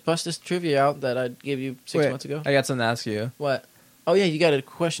 Why don't we just bust this trivia out that I gave you 6 Wait, months ago? I got something to ask you. What? Oh yeah, you got a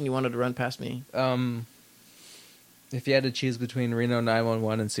question you wanted to run past me. If you had to choose between Reno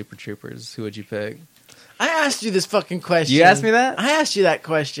 911 and Super Troopers, who would you pick? I asked you this fucking question. You asked me that? I asked you that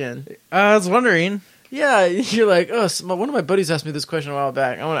question. I was wondering. Yeah, you're like, oh, one of my buddies asked me this question a while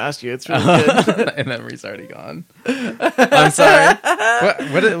back. I want to ask you. It's really good. And memory's already gone. I'm sorry.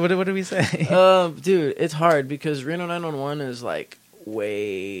 What did we say? Dude, it's hard because Reno 911 is like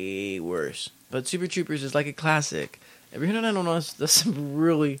way worse, but Super Troopers is like a classic. And Reno 911 does some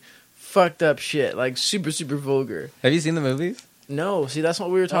really fucked up shit, like super vulgar. Have you seen the movies? No, see, that's what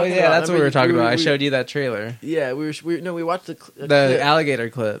we were Oh talking yeah, about. that's what we were talking about. I we- showed you that trailer. Yeah, we watched the The alligator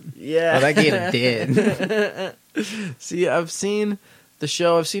clip. Yeah, Oh, that gator did. See, I've seen the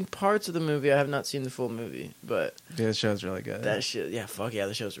show. I've seen parts of the movie. I have not seen the full movie, but Dude, the show's really good. that shit, yeah, fuck yeah,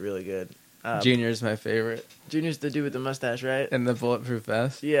 the show's really good. Junior's my favorite. Junior's the dude with the mustache, right? And the bulletproof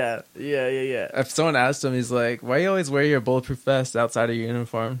vest. Yeah. If someone asked him, he's like, why you always wear your bulletproof vest outside of your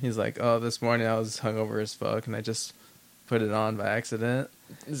uniform? He's like, oh, this morning I was hungover as fuck and I just put it on by accident.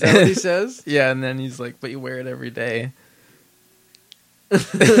 Is that what he says? Yeah, and then he's like, but you wear it every day.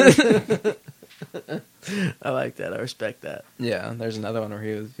 I like that. I respect that. Yeah, there's another one where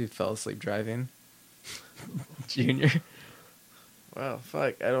he fell asleep driving. Junior. Wow,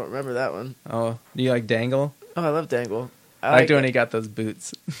 fuck. I don't remember that one. Oh, do you like Dangle? Oh, I love Dangle. I liked when he got those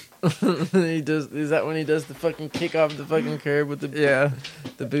boots. he does. Is that when he does the fucking kick off the fucking curb with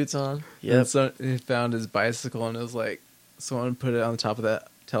the boots on? Yeah. Yep. So he found his bicycle and it was like someone put it on top of that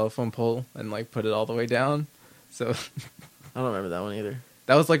telephone pole and like put it all the way down. So I don't remember that one either.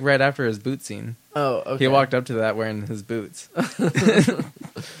 that was like right after his boot scene. Oh, okay. He walked up to that wearing his boots.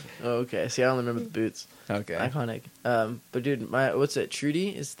 Oh, okay. See, I only remember the boots. Okay. Iconic. But dude, what's it? Trudy?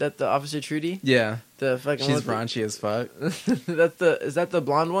 Is that the Officer Trudy? Yeah. The fucking She's one raunchy as fuck. is that the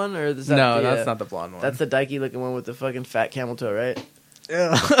blonde one or is that No, the, that's not the blonde one. That's the dykey looking one with the fucking fat camel toe, right?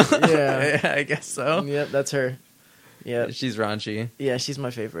 yeah. Yeah. I guess so. Yep, that's her. Yeah, She's raunchy. yeah, she's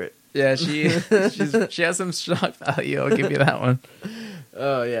my favorite. Yeah, she has some shock value. I'll give you that one.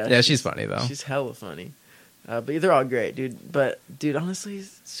 Oh yeah, Yeah, she's funny though. She's hella funny. But they're all great, dude. But dude, honestly,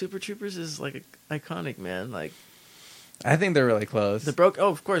 Super Troopers is like iconic, man. Like I think they're really close.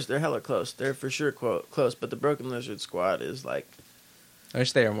 Of course, they're hella close. They're for sure close, but the Broken Lizard Squad is like... I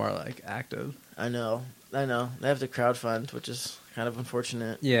wish they were more like active. I know. They have to crowdfund, which is kind of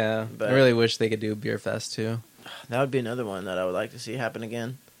unfortunate. Yeah, But- I really wish they could do Beer Fest too. That would be another one that I would like to see happen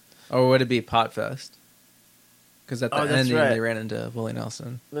again. Or would it be Pot Fest? Because at the that's ending, right. they ran into Willie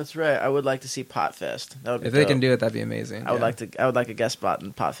Nelson. That's right. I would like to see Potfest. That would be If they dope. can do it, that'd be amazing. I would like a guest spot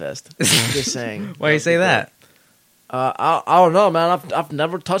in Potfest. Just saying. Why do you say that? I don't know, man. I've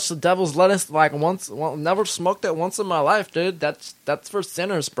never touched the devil's lettuce like once. Well, never smoked it once in my life, dude. That's for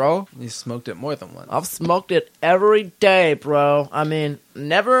sinners, bro. You smoked it more than once. I've smoked it every day, bro. I mean,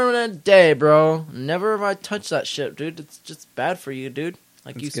 never in a day, bro. Never have I touched that shit, dude. It's just bad for you, dude.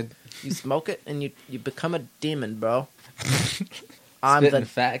 Like That's good. you smoke it and you become a demon, bro. I'm Spitting the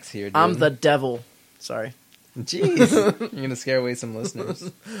facts here, dude. I'm the devil. Sorry. Jeez. You're gonna scare away some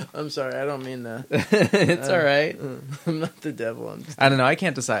listeners. I'm sorry. I don't mean that. It's all right. I'm not the devil. I don't know. I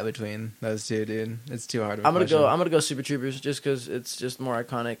can't decide between those two, dude. It's too hard. Of a I'm question. gonna go Super Troopers just because it's just more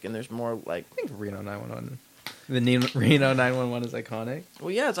iconic and there's more like. I think Reno 911. The Reno 911 is iconic.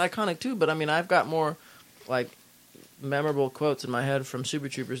 Well, yeah, it's iconic too, but I mean, I've got more like memorable quotes in my head from Super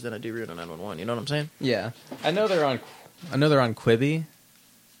Troopers than I do Reno 911. You know what I'm saying? Yeah, I know they're on Quibi,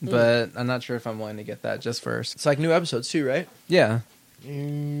 but I'm not sure if I'm willing to get that just first. It's like new episodes too, right? Yeah,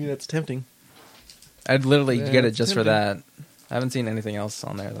 That's tempting. I'd literally Yeah, get it it's just for tempting. that. I haven't seen anything else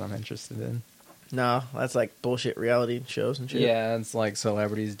on there that I'm interested in. No, that's like bullshit reality shows and shit. Yeah, it's like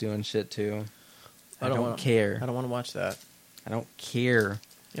celebrities doing shit too. I don't wanna- care. I don't want to watch that. I don't care.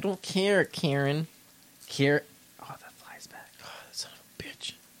 I don't care, Karen. Care. Oh, that flies back. God, that son of a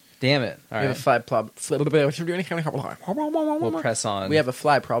bitch. Damn it! All We have right, a fly problem. we'll press on. We have a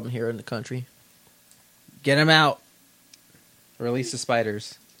fly problem here in the country. Get him out. Release the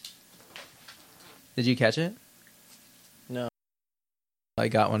spiders. Did you catch it? No. I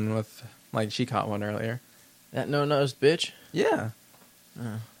got one with, like, she caught one earlier. That no-nosed bitch. Yeah.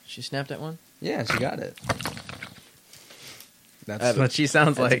 She snapped at one. Yeah, she got it. I That's have what she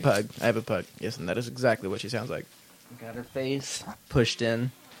sounds That's like. a pug. I have a pug. Yes, and that is exactly what she sounds like. Got her face pushed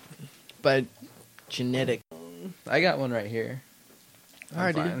in. By genetic. I got one right here. All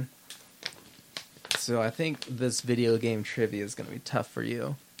right, I'm dude. fine. So I think this video game trivia is going to be tough for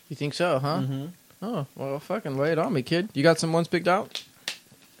you. You think so, huh? Mm-hmm. Oh, well, fucking lay it on me, kid. You got some ones picked out?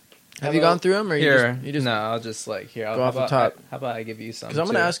 Have How you about- gone through them, or Here, you just? no, I'll just Go how off the about- top. How about I give you some? Because I'm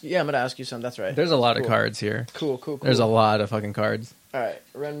gonna too? ask. Yeah, I'm gonna ask you some. That's right. There's a lot of Cool. cards here. Cool. There's a lot of fucking cards. All right,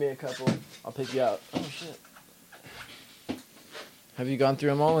 run me a couple. I'll pick you out. Oh shit. Have you gone through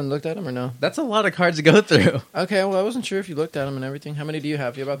them all and looked at them, or no? That's a lot of cards to go through. Okay, well, I wasn't sure if you looked at them and everything. How many do you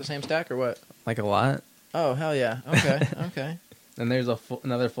have? You about the same stack or what? Like a lot. Oh hell yeah. Okay, okay. And there's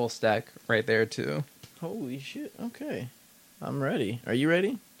another full stack right there too. Holy shit. Okay, I'm ready. Are you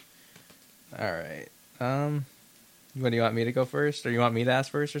ready? All right. What do you want me to go first, or you want me to ask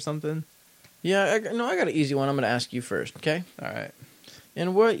first, or something? Yeah. I got an easy one. I'm gonna ask you first. Okay. All right.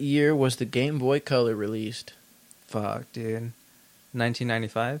 In what year was the Game Boy Color released? Fuck, dude.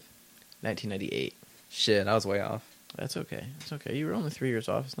 1995. 1998. Shit, I was way off. That's okay. It's okay. You were only 3 years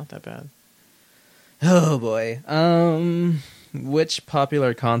off. It's not that bad. Oh boy. Which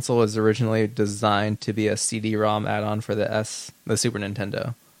popular console was originally designed to be a CD-ROM add-on for the Super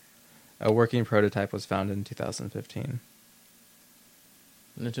Nintendo? A working prototype was found in 2015.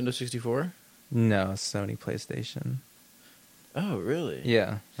 Nintendo 64? No, Sony PlayStation. Oh, really?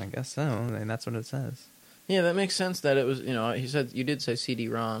 Yeah, I guess so. I mean, that's what it says. Yeah, that makes sense that it was, you did say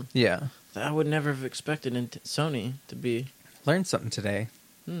CD-ROM. Yeah. I would never have expected Sony to be, Learned something today.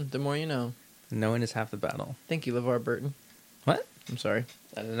 the more you know. Knowing is half the battle. Thank you, LeVar Burton. What? I'm sorry.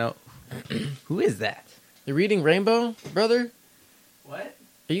 I don't know. Who is that? The Reading Rainbow, brother? What?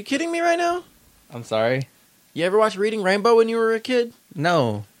 Are you kidding me right now? I'm sorry. You ever watch Reading Rainbow when you were a kid?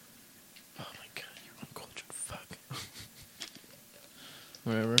 No. Oh my god, you're uncultured fuck.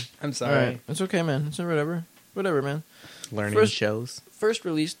 Whatever. I'm sorry. All right. It's okay, man. It's whatever. Whatever, man. Learning First- shows. First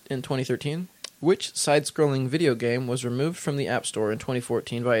released in 2013, which side-scrolling video game was removed from the App Store in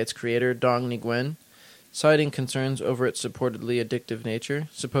 2014 by its creator, Dong Nguyen, citing concerns over its supposedly addictive nature?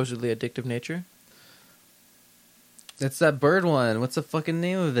 It's that bird one. What's the fucking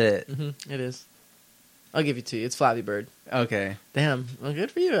name of it? Mm-hmm. It is. I'll give you two. It's Flappy Bird. Okay. Damn. Well,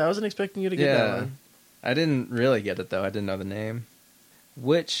 good for you. I wasn't expecting you to get that Yeah. one. I didn't really get it though. I didn't know the name.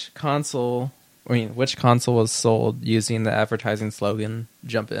 Which console was sold using the advertising slogan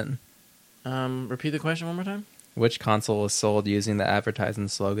 "Jump In"? Repeat the question one more time. Which console was sold using the advertising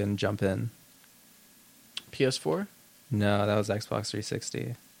slogan "Jump In"? PS4? No, that was Xbox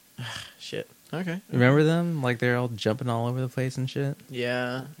 360. Shit. Okay. Remember them? Like they're all jumping all over the place and shit.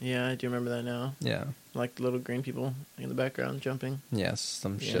 Yeah, I do remember that now. Yeah. Like the little green people in the background jumping. Yes,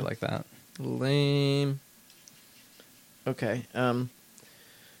 some Yeah. shit like that. Lame. Okay.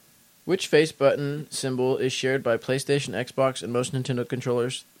 Which face button symbol is shared by PlayStation, Xbox, and most Nintendo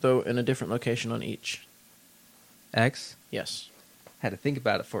controllers, though in a different location on each? X? Yes. Had to think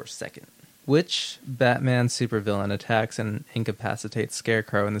about it for a second. Which Batman supervillain attacks and incapacitates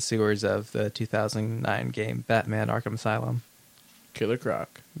Scarecrow in the sewers of the 2009 game Batman Arkham Asylum? Killer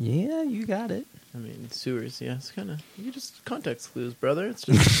Croc. Yeah, you got it. I mean, sewers, yeah. It's kind of... You just context clues, brother. It's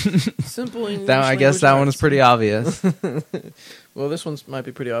just simple English I guess language that one arts. is pretty obvious. Well, this one might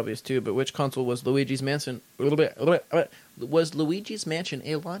be pretty obvious, too, but which console was Luigi's Mansion... Was Luigi's Mansion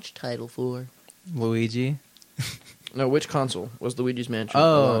a launch title for? Luigi? No, which console was Luigi's Mansion a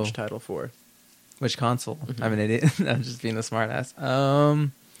Oh. launch title for? Which console? Mhm. I'm an idiot. I'm just being a smartass.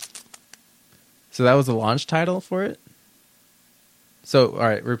 So that was a launch title for it? So,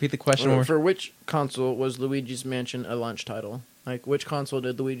 alright, repeat the question. For which console was Luigi's Mansion a launch title? Like, which console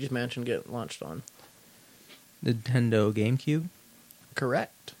did Luigi's Mansion get launched on? Nintendo GameCube?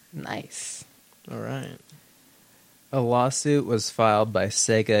 Correct. Nice. All right. A lawsuit was filed by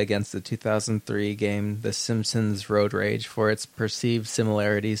Sega against the 2003 game The Simpsons Road Rage for its perceived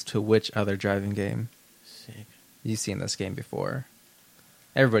similarities to which other driving game? Sick. You've seen this game before.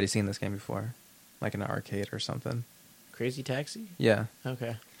 Everybody's seen this game before. Like an arcade or something. Crazy Taxi? Yeah.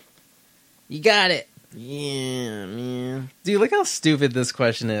 Okay. You got it! Yeah, man. Dude, look how stupid this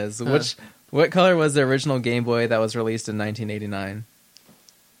question is. Huh. What color was the original Game Boy that was released in 1989?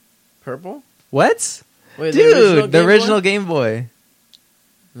 Purple? What? Wait, Dude, the Game original Boy? Game Boy.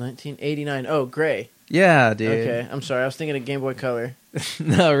 1989. Oh, gray. Yeah, dude. Okay, I'm sorry. I was thinking of Game Boy Color.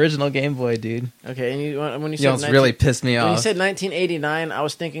 No, original Game Boy, dude. Okay, and when you You said almost really pissed me when you off. said 1989, I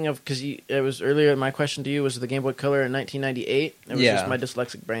was thinking of because it was earlier. My question to you was the Game Boy Color in 1998. It was Yeah. just my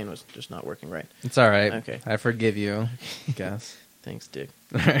dyslexic brain was just not working right. It's all right. Okay. I forgive you, I guess. Thanks, Dick.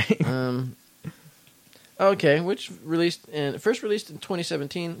 All right. Okay, first released in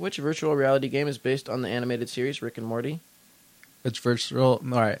 2017, which virtual reality game is based on the animated series Rick and Morty? Which virtual?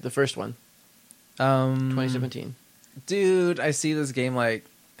 All right. The first one, Um, 2017. Dude, I see this game like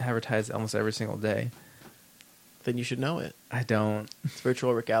advertised almost every single day. Then you should know it. I don't. It's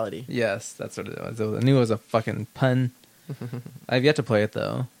virtual reality. Yes, that's what it was. I knew it was a fucking pun. I've yet to play it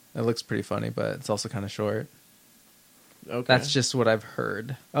though. It looks pretty funny, but it's also kind of short. Okay. That's just what I've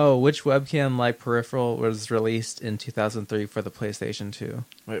heard. Oh, which webcam-like peripheral was released in 2003 for the PlayStation 2?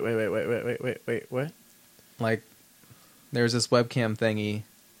 Wait. What? Like, there's this webcam thingy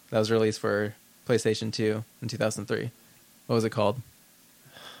that was released for PlayStation 2 in 2003. What was it called?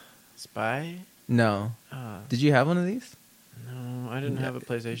 Spy? No. Did you have one of these? No, I didn't have a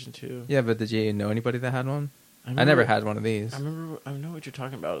PlayStation 2. Yeah, but did you know anybody that had one? I remember- never had one of these. I know what you're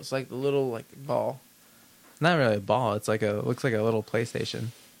talking about. It's like the little ball. Not really a ball. It's like looks like a little PlayStation.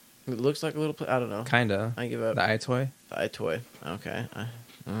 It looks like a little. I don't know. Kinda. I give up. The iToy. The iToy. Okay.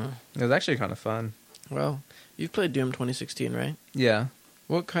 It was actually kind of fun. Well, you've played Doom 2016, right? Yeah.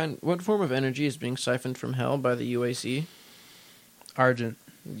 What form of energy is being siphoned from hell by the UAC? Argent.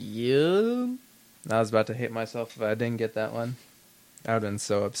 Yeah. I was about to hate myself if I didn't get that one. I would have been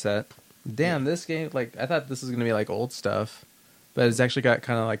so upset. Damn, this game, I thought this was going to be, old stuff. But it's actually got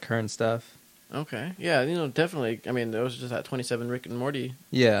kind of, current stuff. Okay. Yeah, definitely. I mean, there was just that 27 Rick and Morty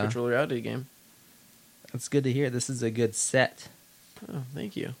Yeah. virtual reality game. It's good to hear. This is a good set. Oh,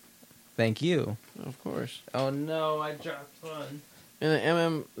 thank you. Thank you. Of course. Oh, no, I dropped one.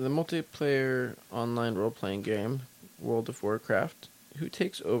 In the multiplayer online role-playing game, World of Warcraft, who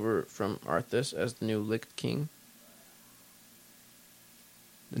takes over from Arthas as the new Lich King?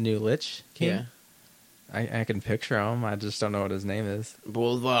 The new Lich King? Yeah. I can picture him. I just don't know what his name is.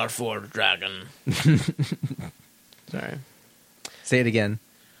 Boulevard for Dragon. Sorry. Say it again.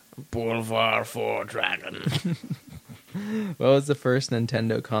 Boulevard for Dragon. What was the first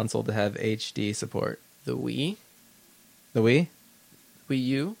Nintendo console to have HD support? The Wii? The Wii? Wii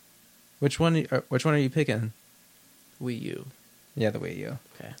U? Which one are you picking? Wii U. Yeah, the Wii U.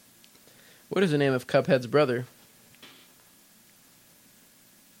 Okay. What is the name of Cuphead's brother?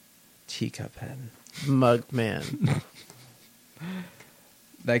 Teacup Head. Mugman.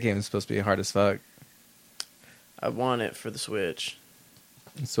 That game is supposed to be hard as fuck. I want it for the Switch.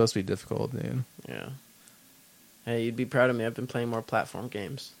 It's supposed to be difficult, dude. Yeah. Hey, you'd be proud of me. I've been playing more platform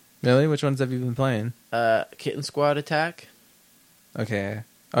games. Really? Which ones have you been playing? Kitten Squad Attack. Okay.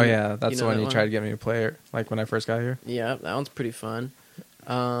 Oh, yeah. That's You the know one that you one? tried to get me to play, when I first got here. Yeah, that one's pretty fun.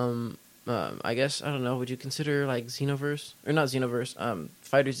 I guess, I don't know, would you consider like Xenoverse? Or not Xenoverse,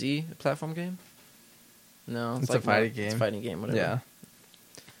 Fighter Z a platform game? No. It's like a fighting It's game. a fighting game, whatever. Yeah.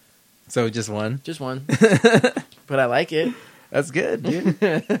 So just one? Just one. But I like it. That's good, dude.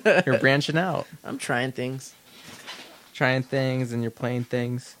 You're branching out. I'm trying things. Trying things and you're playing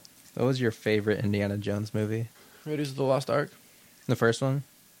things. What was your favorite Indiana Jones movie? Raiders of the Lost Ark? The first one?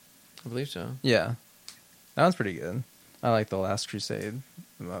 I believe so. Yeah. That one's pretty good. I like The Last Crusade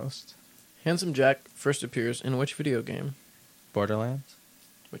the most. Handsome Jack first appears in which video game? Borderlands?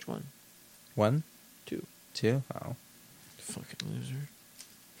 Which one? 1? 2. 2? Oh. Fucking loser.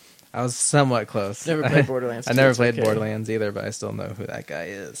 I was somewhat close. Never played Borderlands. I never It's played okay. Borderlands either, but I still know who that guy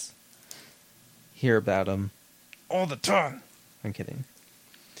is. Hear about him all the time. I'm kidding.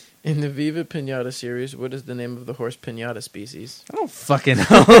 In the Viva Pinata series, what is the name of the horse pinata species? I don't fucking know.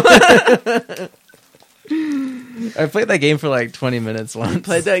 I played that game for like 20 minutes once. You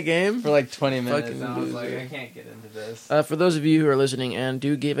played that game? for like 20 minutes. Fucking And I was like, loser. I can't get into this. For those of you who are listening and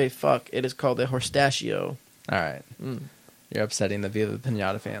do give a fuck, it is called a horstachio. All right. Mm. You're upsetting the Viva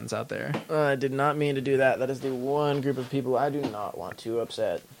Pinata fans out there. I did not mean to do that. That is the one group of people I do not want to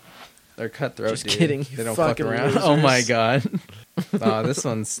upset. They're cutthroat, Just dude. kidding, They you don't fuck fucking around. losers. Oh my god. Oh, this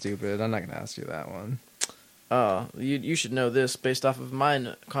one's stupid. I'm not going to ask you that one. You should know this based off of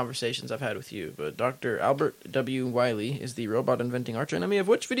mine conversations I've had with you. But Dr. Albert W. Wiley is the robot inventing archenemy of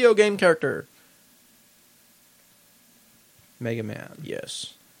which video game character? Mega Man.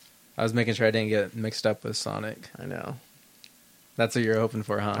 Yes, I was making sure I didn't get mixed up with Sonic. I know. That's what you're hoping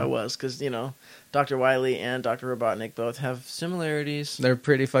for, huh? I was, because, Dr. Wiley and Dr. Robotnik both have similarities. They're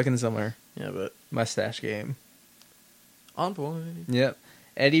pretty fucking similar. Yeah, but Mustache game. on point. Yep.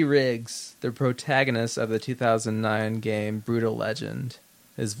 Eddie Riggs, the protagonist of the 2009 game Brutal Legend,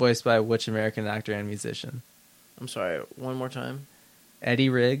 is voiced by which American actor and musician? I'm sorry, one more time. Eddie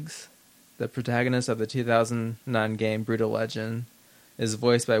Riggs, the protagonist of the 2009 game Brutal Legend, is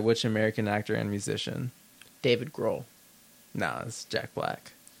voiced by which American actor and musician? David Grohl. Nah, it's Jack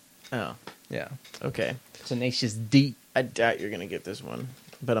Black. Oh, Yeah. okay. Tenacious D. I doubt you're going to get this one,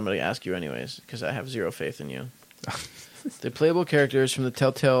 but I'm going to ask you anyways, because I have zero faith in you. The playable characters from the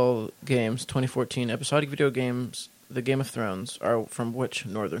Telltale Games 2014 episodic video games The Game of Thrones are from which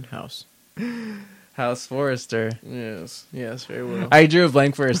northern house? House Forrester. Yes, very well. I drew a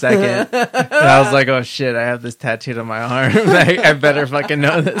blank for a second. And I was like, oh shit, I have this tattooed on my arm. I better fucking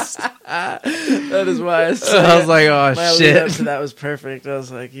know this. That is why I said I was like, oh my lead up shit. to that was perfect. I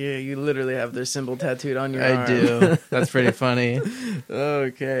was like, yeah, you literally have their symbol tattooed on your I arm. do. That's pretty funny.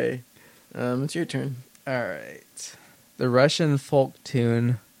 Okay. It's your turn. All right. The Russian folk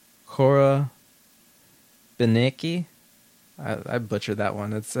tune Kora Beniki, I butchered that one.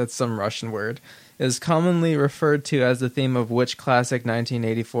 That's some Russian word. Is commonly referred to as the theme of which classic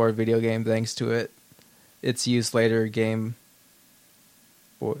 1984 video game thanks to its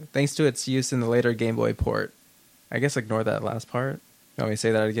use in the later Game Boy port. I guess ignore that last part. You want me to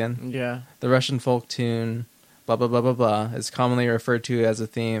say that again? Yeah. The Russian folk tune blah blah blah blah blah is commonly referred to as a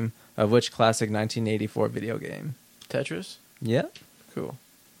theme of which classic 1984 video game? Tetris? Yeah. Cool.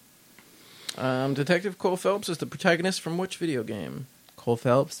 Detective Cole Phelps is the protagonist from which video game? Cole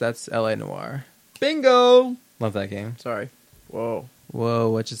Phelps, that's L.A. Noire. Bingo! Love that game. Sorry. Whoa. Whoa,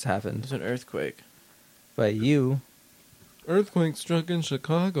 what just happened? There's an earthquake. But you, Earthquake struck in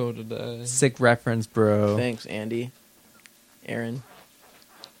Chicago today. sick reference, bro. Thanks, Andy. Aaron.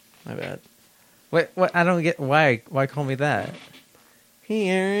 My bad. What? I don't get why call me that? Hey,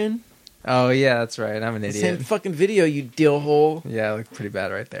 Aaron. Oh yeah, that's right. I'm an The same idiot. fucking video, you dillhole. Yeah, I look pretty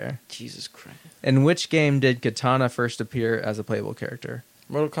bad right there. Jesus Christ. In which game did Katana first appear as a playable character?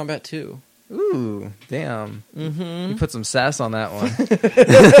 Mortal Kombat 2. Ooh, damn. Mm-hmm. You put some sass on that one.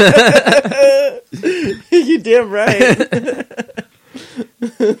 You damn right.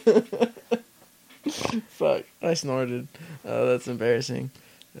 Fuck, I snorted. Oh, that's embarrassing.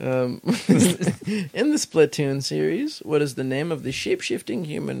 In the Splatoon series, what is the name of the shape-shifting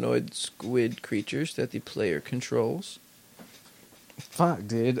humanoid squid creatures that the player controls? Fuck,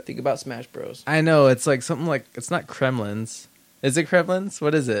 dude. Think about Smash Bros. I know, it's like something like, it's not Kremlins. Is it Kremlins?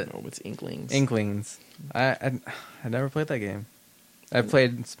 What is it? Oh, it's Inklings. Inklings. I never played that game. I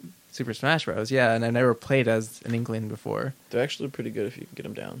played Super Smash Bros. Yeah, and I never played as an Inkling before. They're actually pretty good if you can get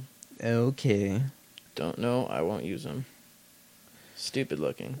them down. Okay. Don't know, I won't use them. Stupid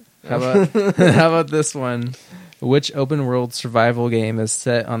looking. How about this one? Which open world survival game is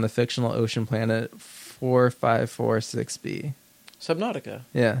set on the fictional ocean planet 4546b? Subnautica.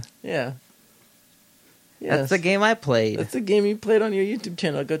 Yeah. Yeah. Yes. That's the game I played. That's the game you played on your YouTube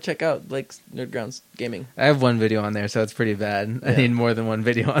channel. Go check out Blake's Nerdgrounds Gaming. I have one video on there, so it's pretty bad. I Yeah. need more than one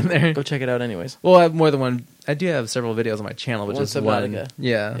video on there. Go check it out anyways. Well, I have more than one. I do have several videos on my channel, but One just one. Subnautica.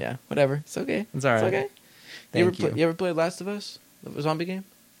 Yeah. Yeah, whatever. It's okay. It's all right. It's okay. Thank you. You ever played Last of Us? The zombie game?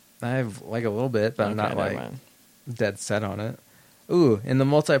 I have like a little bit, but I'm Okay, not never like mind. dead set on it. Ooh, in the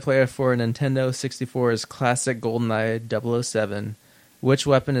multiplayer for Nintendo 64's classic GoldenEye 007, which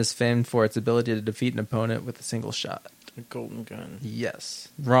weapon is famed for its ability to defeat an opponent with a single shot? A golden gun. Yes.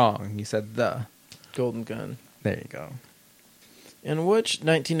 Wrong. You said the. Golden gun. There you go. In which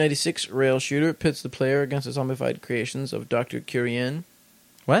 1996 rail shooter pits the player against the zombified creations of Dr. Curien?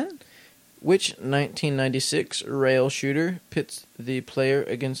 What? Which 1996 rail shooter pits the player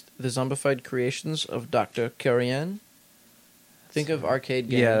against the zombified creations of Dr. Curien? Think of arcade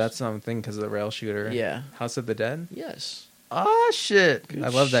games. Yeah, that's something because of the rail shooter. Yeah. House of the Dead? Yes. Oh, shit. Good I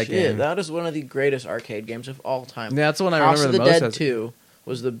love that shit. game. That is one of the greatest arcade games of all time. Yeah, that's the one I House remember of the the most. Dead as- 2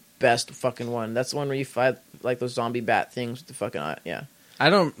 was the best fucking one. That's the one where you fight like those zombie bat things with the fucking eye. Yeah. I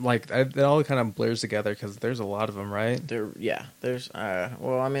don't like it all kind of blurs together because there's a lot of them, right? There's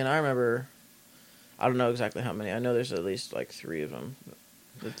well, I mean, I remember, I don't know exactly how many. I know there's at least like 3 of them.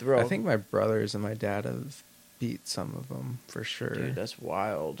 I think my brothers and my dad have beat some of them for sure. Dude, that's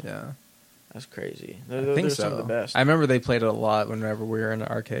wild. Yeah, That's crazy. I They're think so. some of the best. I remember they played it a lot whenever we were in the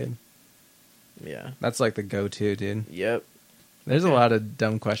arcade. Yeah. That's like the go-to, dude. Yep. There's Okay. a lot of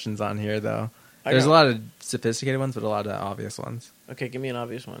dumb questions on here, though. I There's got- a lot of sophisticated ones, but a lot of obvious ones. Okay, give me an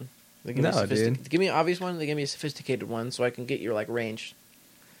obvious one. They give No, me a dude. Give me an obvious one. They give me a sophisticated one, so I can get your like range.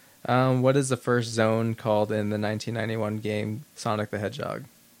 What is the first zone called in the 1991 game Sonic the Hedgehog?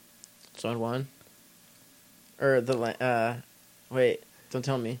 Zone 1. Or wait, don't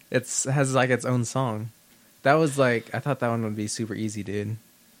tell me. Has like its own song. That was like I thought that one would be super easy, dude.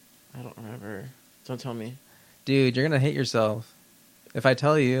 I don't remember. Don't tell me. Dude, you're gonna hate yourself. If I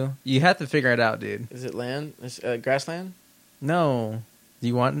tell you, you have to figure it out, dude. Is it land? Is grassland? No.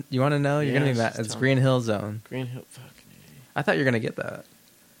 You want to know? You're Yeah, gonna be mad. just It's tell me. Green Hill Zone. Green Hill. Fuck. I thought you were gonna get that.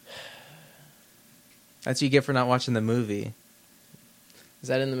 That's what you get for not watching the movie. Is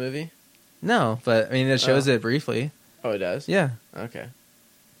that in the movie? No, but I mean it shows Oh. it briefly. Oh, it does. Yeah. Okay.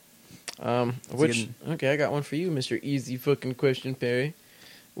 It's Okay, I got one for you, Mr. Easy fucking question, Perry.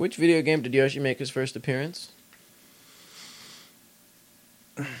 Which video game did Yoshi make his first appearance?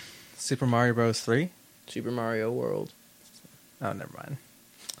 Super Mario Bros. 3? Super Mario World. Oh, never mind.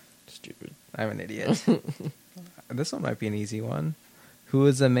 Stupid. I'm an idiot. This one might be an easy one. Who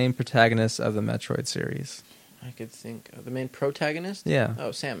is the main protagonist of the Metroid series? I could think of the main protagonist. Yeah. Oh,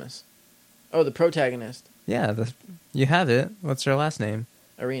 Samus. Oh, the protagonist. Yeah, you have it. What's her last name?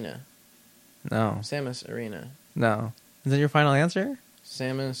 Arena. No. Samus Arena. No. Is that your final answer?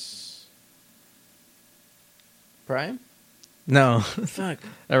 Samus Prime? No. Fuck.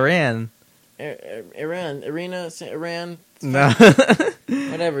 Iran. Iran. Iran. No.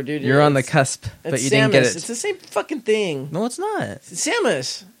 Whatever, dude. You're on the It's- cusp, but It's you Samus. didn't get it. It's the same fucking thing. No, it's not. It's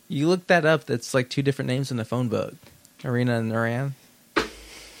Samus. You looked that up. That's like 2 different names in the phone book. Arena and Iran.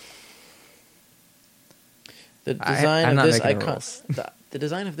 The design I'm of not this making the icon. rules. The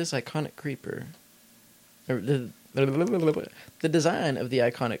design of this iconic creeper. The design of the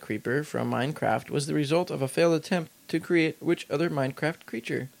iconic creeper from Minecraft was the result of a failed attempt to create which other Minecraft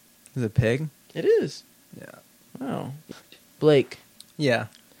creature? Is it pig? It is. Yeah. Wow. Blake. Yeah.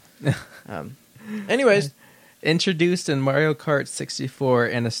 Anyways, Introduced in Mario Kart 64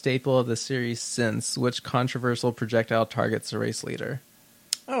 and a staple of the series since, which controversial projectile targets the race leader?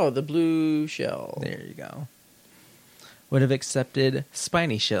 oh, the blue shell. There you go. Would have accepted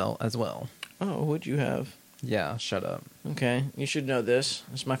Spiny Shell as well. Oh, what'd you have? Yeah, shut up. Okay, you should know this.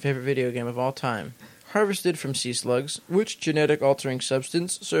 It's my favorite video game of all time. Harvested from sea slugs, which genetic altering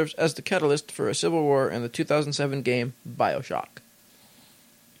substance serves as the catalyst for a civil war in the 2007 game BioShock?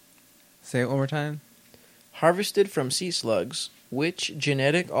 Say it one more time. Harvested from sea slugs, which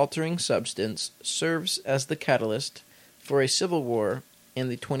genetic altering substance serves as the catalyst for a civil war in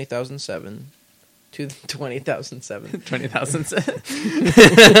the 2007 to 20,007. 20,000.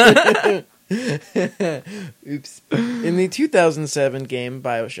 Oops. In the 2007 game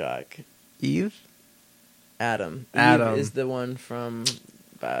BioShock, Eve? Adam. Adam. Eve is the one from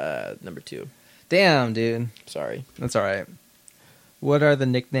number 2. Damn, dude. Sorry. That's alright. What are the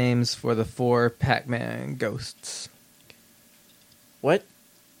nicknames for the 4 Pac-Man ghosts? What?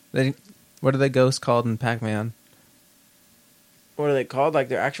 What are the ghosts called in Pac-Man? What are they called? Like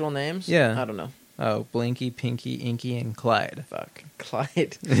their actual names? Yeah. I don't know. Oh, Blinky, Pinky, Inky, and Clyde. Fuck.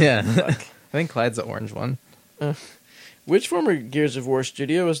 Clyde. Yeah. Fuck. I think Clyde's the orange one. Which former Gears of War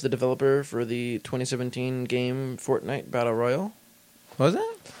studio is the developer for the 2017 game Fortnite Battle Royale? What was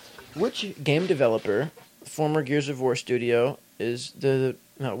that? Which game developer, former Gears of War studio,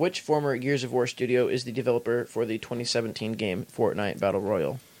 which former Gears of War studio is the developer for the 2017 game Fortnite Battle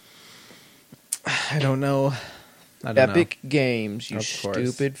Royale? I don't know. Epic Games, you Of course.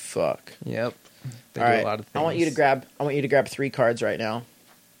 stupid fuck. Yep. They All do right, a lot of things. I want you to grab 3 cards right now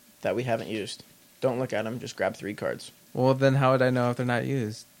that we haven't used. Don't look at them, just grab 3 cards. Well, then how would I know if they're not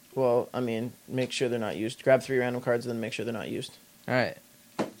used? Well, I mean, make sure they're not used. Grab 3 random cards and then make sure they're not used. All right.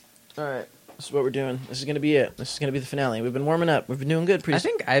 All right. This is what we're doing. This is going to be it. This is going to be the finale. We've been warming up. We've been doing good. I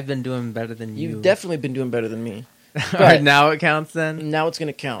think I've been doing better than you. You've definitely been doing better than me. All right, now it counts then? Now it's going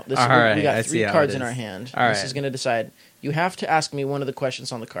to count. All right, we got I 3 see how cards it in is. our hand. All This right. is going to decide. You have to ask me one of the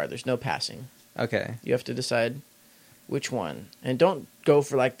questions on the card. There's no passing. Okay. You have to decide which one. And don't go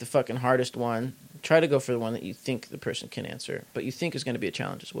for like the fucking hardest one. Try to go for the one that you think the person can answer, but you think is going to be a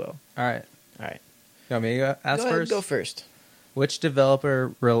challenge as well. All right. All right. You want me to ask Go ahead, first? go first. Which developer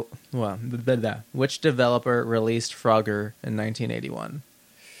which developer released Frogger in 1981?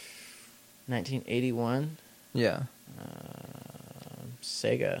 1981. Yeah.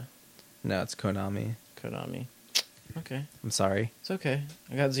 Sega. No, it's Konami. Konami. Okay. I'm sorry. It's okay.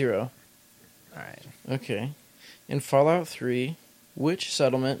 I got 0. All right. Okay. In Fallout 3, which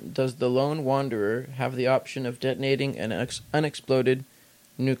settlement does the lone wanderer have the option of detonating an unexploded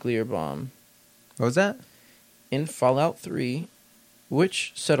nuclear bomb? What was that? In Fallout 3,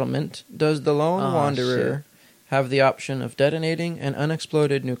 which settlement does the lone Oh, wanderer have the option of detonating an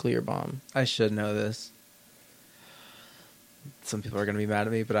unexploded nuclear bomb? I should know this. Some people are going to be mad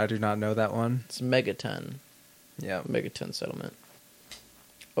at me, but I do not know that one. It's Megaton. Yeah. Megaton settlement.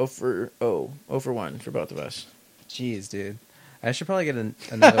 0 for 1 for both of us. Jeez, dude. I should probably get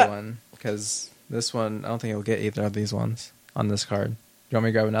another one, because this one, I don't think it'll get either of these ones on this card. You want me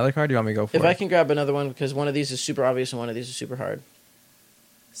to grab another card, or do you want me to go for If it? I can grab another one, because one of these is super obvious and one of these is super hard.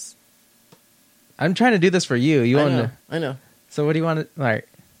 I'm trying to do this for you. You want to... I know. So what do you want to... All right.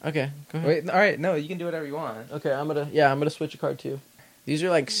 Okay, go ahead. Wait, all right, no, you can do whatever you want. Okay, I'm gonna switch a card too. These are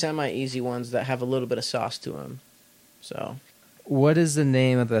like semi-easy ones that have a little bit of sauce to them. So, What is the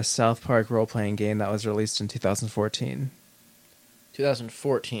name of the South Park role-playing game that was released in 2014?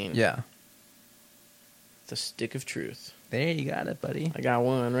 2014. Yeah. The Stick of Truth. There, you got it, buddy. I got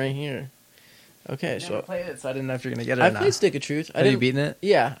one right here. Okay, I so never played it, so I didn't know if you're going to get it or I not. played Stick of Truth. Have you beaten it?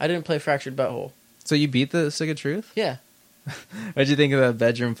 Yeah, I didn't play Fractured Butthole. So you beat the Stick of Truth? Yeah, What'd you think of the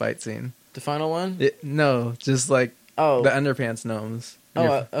bedroom fight scene? the final one. No, just like Oh, the underpants gnomes.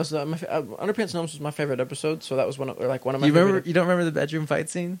 Underpants Gnomes was my favorite episode. So that was one of my. You remember? favorite- You don't remember the bedroom fight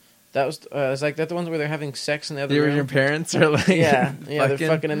scene? That was it's like that the ones where they're having sex in the other You and room. your parents are like, Yeah, they're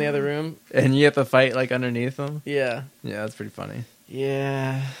fucking in the other room. and you have to fight like underneath them. Yeah, Yeah, that's pretty funny.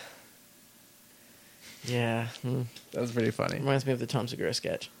 yeah. That was pretty funny. Reminds me of the Tom Segura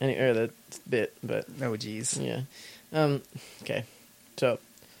sketch, or the bit, but Oh, jeez. yeah. Okay, so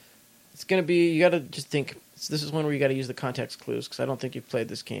it's gonna be. You gotta just think. This is one where you gotta use the context clues because I don't think you've played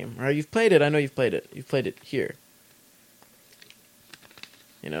this game. Or you've played it. I know you've played it. You've played it here.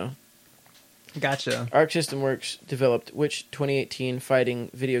 You know, Gotcha. Arc System Works developed which 2018 fighting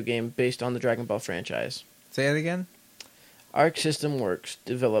video game based on the Dragon Ball franchise? Say it again. Arc System Works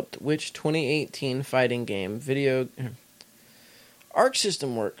developed which 2018 fighting game video... Arc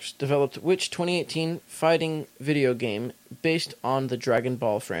System Works developed which 2018 fighting video game based on the Dragon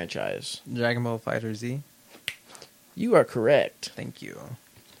Ball franchise? Dragon Ball Fighter Z. You are correct. Thank you.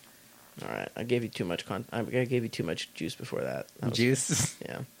 All right, I gave you too much I gave you too much juice before that. Juice.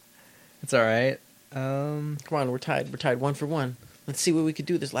 Yeah. It's all right. Come on, we're tied. We're tied 1 for 1. Let's see what we could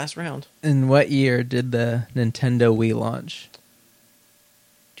do this last round. In what year did the Nintendo Wii launch?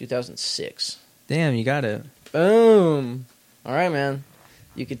 2006. Damn, you got it. Boom. All right, man.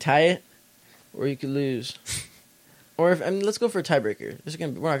 You could tie it, or you could lose. Or let's go for a tiebreaker. We're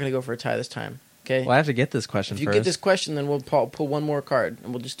not going to go for a tie this time. Okay. Well, I have to get this question If you first. get this question, then we'll pull one more card,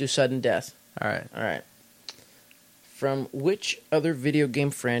 and we'll just do sudden death. All right. All right. From which other video game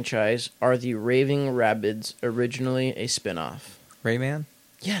franchise are the Raving Rabbids originally a spinoff? Rayman?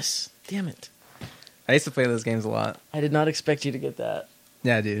 Yes. Damn it. I used to play those games a lot. I did not expect you to get that.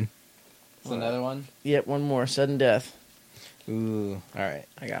 Yeah, dude. All right. Another one? Yep, one more. Sudden death. Ooh. All right.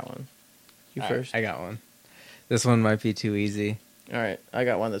 I got one. You All right, first. I got one. This one might be too easy. All right. I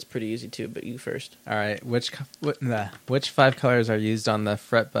got one that's pretty easy too, but you first. All right. Which 5 colors are used on the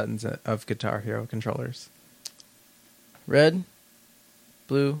fret buttons of Guitar Hero controllers? Red,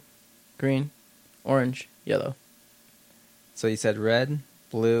 blue, green, orange, yellow. So you said red,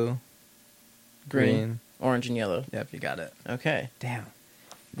 blue, green, Orange and yellow. Yep, you got it. Okay. Damn.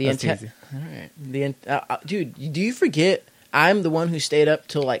 The That's intent. easy. All right. Dude, do you forget I'm the one who stayed up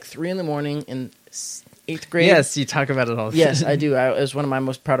till like 3 a.m. in 8th grade? Yes, you talk about it all the Yes, time. I do. It was one of my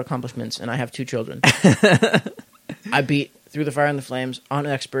most proud accomplishments, and I have 2 children. I beat Through the Fire and the Flames on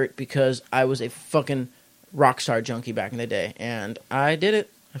Expert because I was a fucking Rockstar junkie back in the day, and I did it.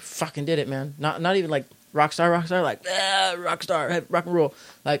 I fucking did it, man. Not even like Rockstar, like Rockstar, rock and roll.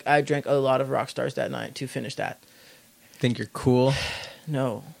 Like I drank a lot of Rockstars that night to finish that. Think you're cool?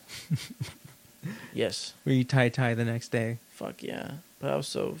 No. Yes. Were you tie the next day? Fuck yeah. But I was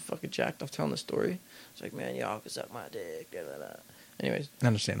so fucking jacked off telling the story. It's like, man, y'all can suck my dick. Da, da, da. Anyways,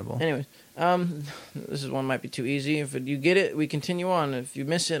 Understandable. this is one might be too easy. If you get it, we continue on. If you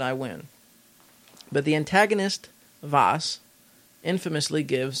miss it, I win. But the antagonist, Voss, infamously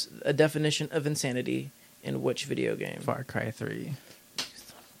gives a definition of insanity in which video game? Far Cry 3.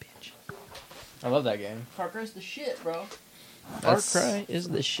 Son of a bitch. I love that game. Far Cry's the shit, bro. That's- Far Cry is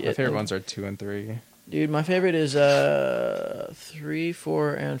the shit. My favorite ones are 2 and 3. Dude, my favorite is 3,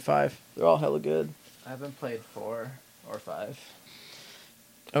 4, and 5. They're all hella good. I haven't played 4 or 5.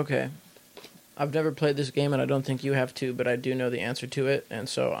 Okay. I've never played this game, and I don't think you have too, but I do know the answer to it, and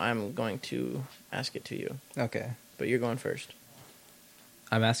so I'm going to ask it to you. Okay. But you're going first.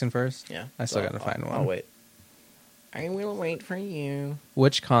 I'm asking first? Yeah. I still gotta find one. I'll wait. I will wait for you.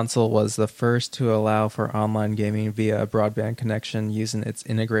 Which console was the first to allow for online gaming via a broadband connection using its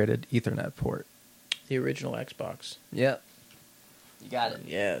integrated Ethernet port? The original Xbox. Yep. You got it.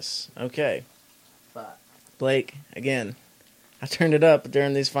 Yes. Okay. Blake, again. I turned it up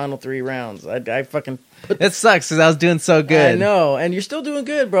during these final 3 rounds. I fucking... It sucks because I was doing so good. I know, and you're still doing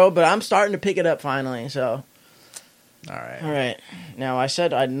good, bro, but I'm starting to pick it up finally, so... All right. All right. Now, I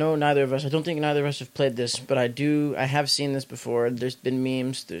said I know neither of us. I don't think neither of us have played this, but I have seen this before. There's been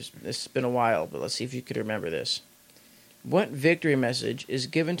memes. It's been a while, but let's see if you could remember this. What victory message is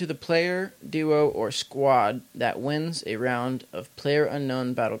given to the player, duo, or squad that wins a round of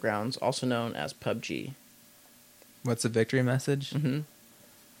PlayerUnknown Battlegrounds, also known as PUBG? What's the victory message? Mm-hmm.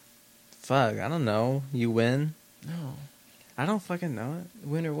 Fuck, I don't know. You win? No. I don't fucking know it.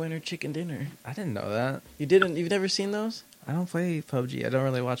 Winner, winner, chicken dinner. I didn't know that. You didn't? You've never seen those? I don't play PUBG. I don't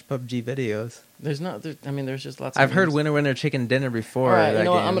really watch PUBG videos. There's not. There's just lots of I've heard memes. winner, winner, chicken dinner before. All right, that you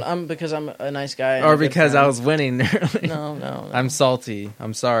know what? game. I'm because I'm a nice guy. and Or a good because I friend. was winning early. No. I'm salty.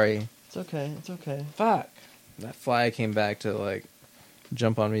 I'm sorry. It's okay. It's okay. Fuck. That fly came back to, like,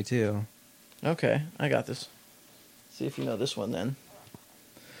 jump on me, too. Okay, I got this. See if you know this one then.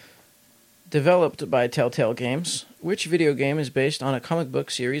 Developed by Telltale Games, which video game is based on a comic book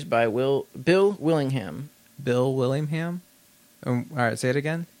series by Bill Willingham? Bill Willingham? All right, say it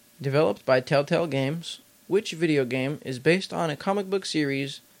again. Developed by Telltale Games, which video game is based on a comic book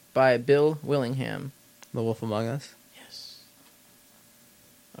series by Bill Willingham? The Wolf Among Us? Yes.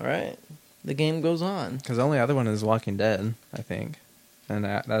 All right. The game goes on. Because the only other one is Walking Dead, I think. And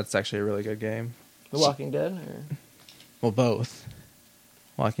that's actually a really good game. The Walking Dead? Or? Well, both.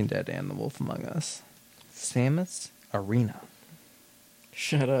 Walking Dead and The Wolf Among Us. Samus Arena.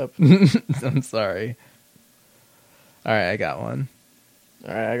 Shut up. I'm sorry. All right, I got one.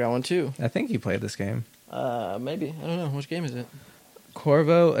 All right, I got one too. I think you played this game. Maybe. I don't know. Which game is it?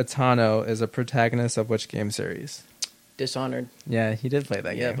 Corvo Attano is a protagonist of which game series? Dishonored. Yeah, he did play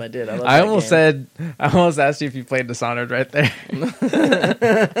that Yep, game. I did. I love I that almost game. I almost asked you if you played Dishonored right there.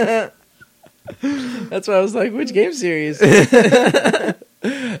 That's why I was like, which game series?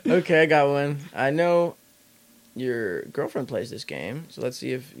 Okay, I got one. I know your girlfriend plays this game, so let's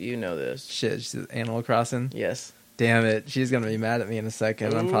see if you know this. Shit, she's Animal Crossing. Yes. Damn it, she's gonna be mad at me in a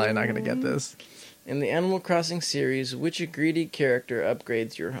second. I'm probably not gonna get this. In the Animal Crossing series, which greedy character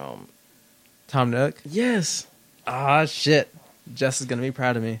upgrades your home? Tom Nook. Yes. Ah, shit. Jess is gonna be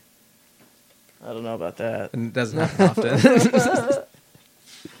proud of me, I don't know about that. and it doesn't happen often.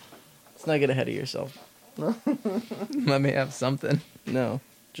 Let's not get ahead of yourself. Let me have something. No.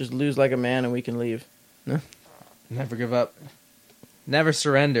 Just lose like a man and we can leave. No. Never give up. Never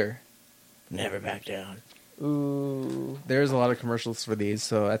surrender. Never back down. Ooh. There's a lot of commercials for these,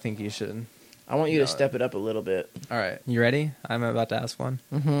 so I think you should. I want you No. to step it up a little bit. All right, you ready? I'm about to ask one.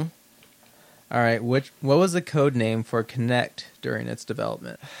 Mm-hmm. All right, what was the code name for Kinect during its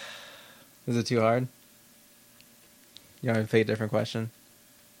development? Is it too hard? You want me to pick a different question?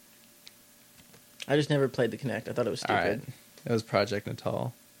 I just never played the Kinect. I thought it was All stupid. right, it was Project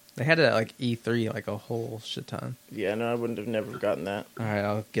Natal. They had it at like E3, like a whole shit ton. Yeah, no, I wouldn't have never gotten that. All right,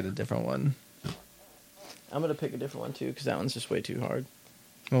 I'll get a different one. I'm going to pick a different one, too, because that one's just way too hard.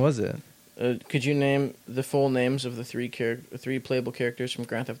 What was it? Could you name the full names of the three playable characters from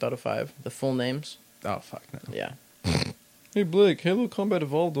Grand Theft Auto 5? The full names? Oh, fuck no. Yeah. Hey Blake, Halo Combat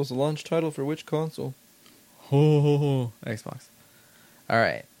Evolved was the launch title for which console? Xbox. All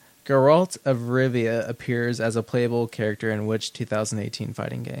right. Geralt of Rivia appears as a playable character in which 2018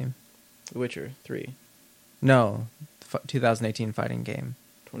 fighting game? The Witcher 3. No, 2018 fighting game.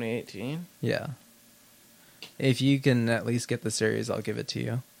 2018. Yeah. If you can at least get the series, I'll give it to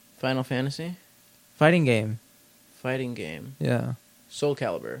you. Final Fantasy. Fighting game. Fighting game. Yeah. Soul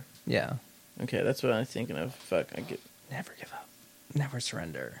Calibur. Yeah. Okay, that's what I'm thinking of. Fuck, I get. Never give up. Never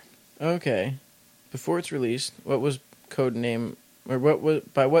surrender. Okay. Before its release, what was code name, or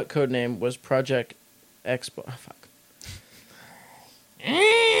by what code name was Project Xbox? Oh, fuck.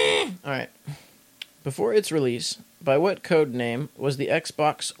 All right. Before its release, by what code name was the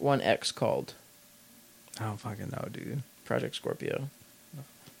Xbox One X called? I don't fucking know, dude. Project Scorpio.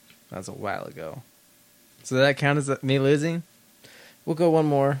 That was a while ago. So that count as me losing? We'll go one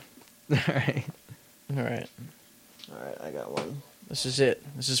more. All right. All right. All right, I got one. This is it.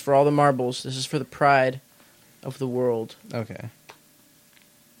 This is for all the marbles. This is for the pride of the world. Okay.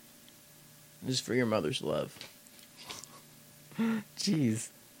 This is for your mother's love. Jeez.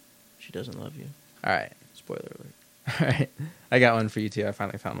 She doesn't love you. All right. Spoiler alert. All right. I got one for you, too. I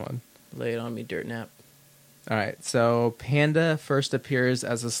finally found one. Lay it on me, dirt nap. All right. So Panda first appears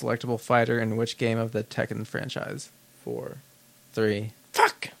as a selectable fighter in which game of the Tekken franchise? 4. 3.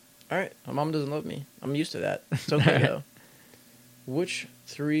 Fuck! Alright, my mom doesn't love me. I'm used to that. It's okay, though. Which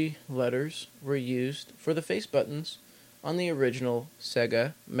 3 letters were used for the face buttons on the original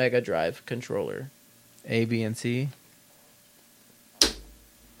Sega Mega Drive controller? A, B, and C.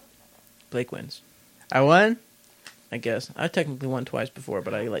 Blake wins, I won? I guess. I technically won twice before,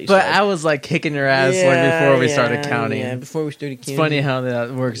 but I let you But start. I was like kicking your ass before we started counting. Yeah, before we started counting. It's funny how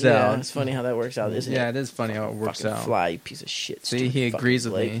that works out. It's funny how that works out, isn't it? Yeah, it is funny how it works Fucking out. fly, you piece of shit. See, stupid he fucking agrees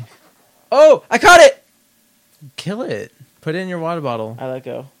with Blake. me. Oh, I caught it! Kill it. Put it in your water bottle. I let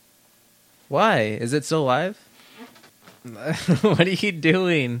go. Why? Is it still alive? What are you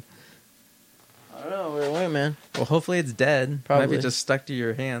doing? I don't know. Wait, wait, man. Well, hopefully it's dead. Probably. Might be just stuck to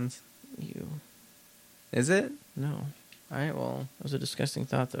your hands. You. Is it? No. All right, well, That was a disgusting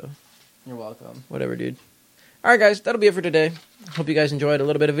thought, though. you're welcome. Whatever, dude. All right, guys, that'll be it for today. Hope you guys enjoyed a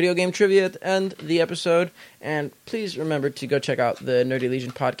little bit of video game trivia at the end of the episode. And please remember to go check out the Nerdy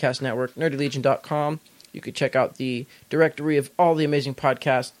Legion Podcast Network, nerdylegion.com. You could check out the directory of all the amazing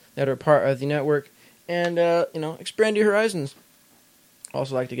podcasts that are part of the network and, expand your horizons.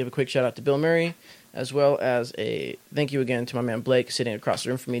 Also like to give a quick shout out to Bill Murray, as well as a thank you again to my man Blake sitting across the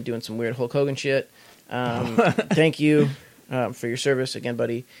room from me doing some weird Hulk Hogan shit. Thank you for your service again,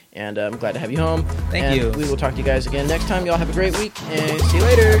 buddy, and I'm glad to have you home. Thank you. We will talk to you guys again next time. Y'all have a great week, and see you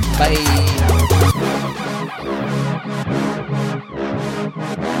later.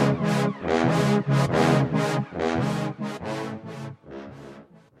 Bye.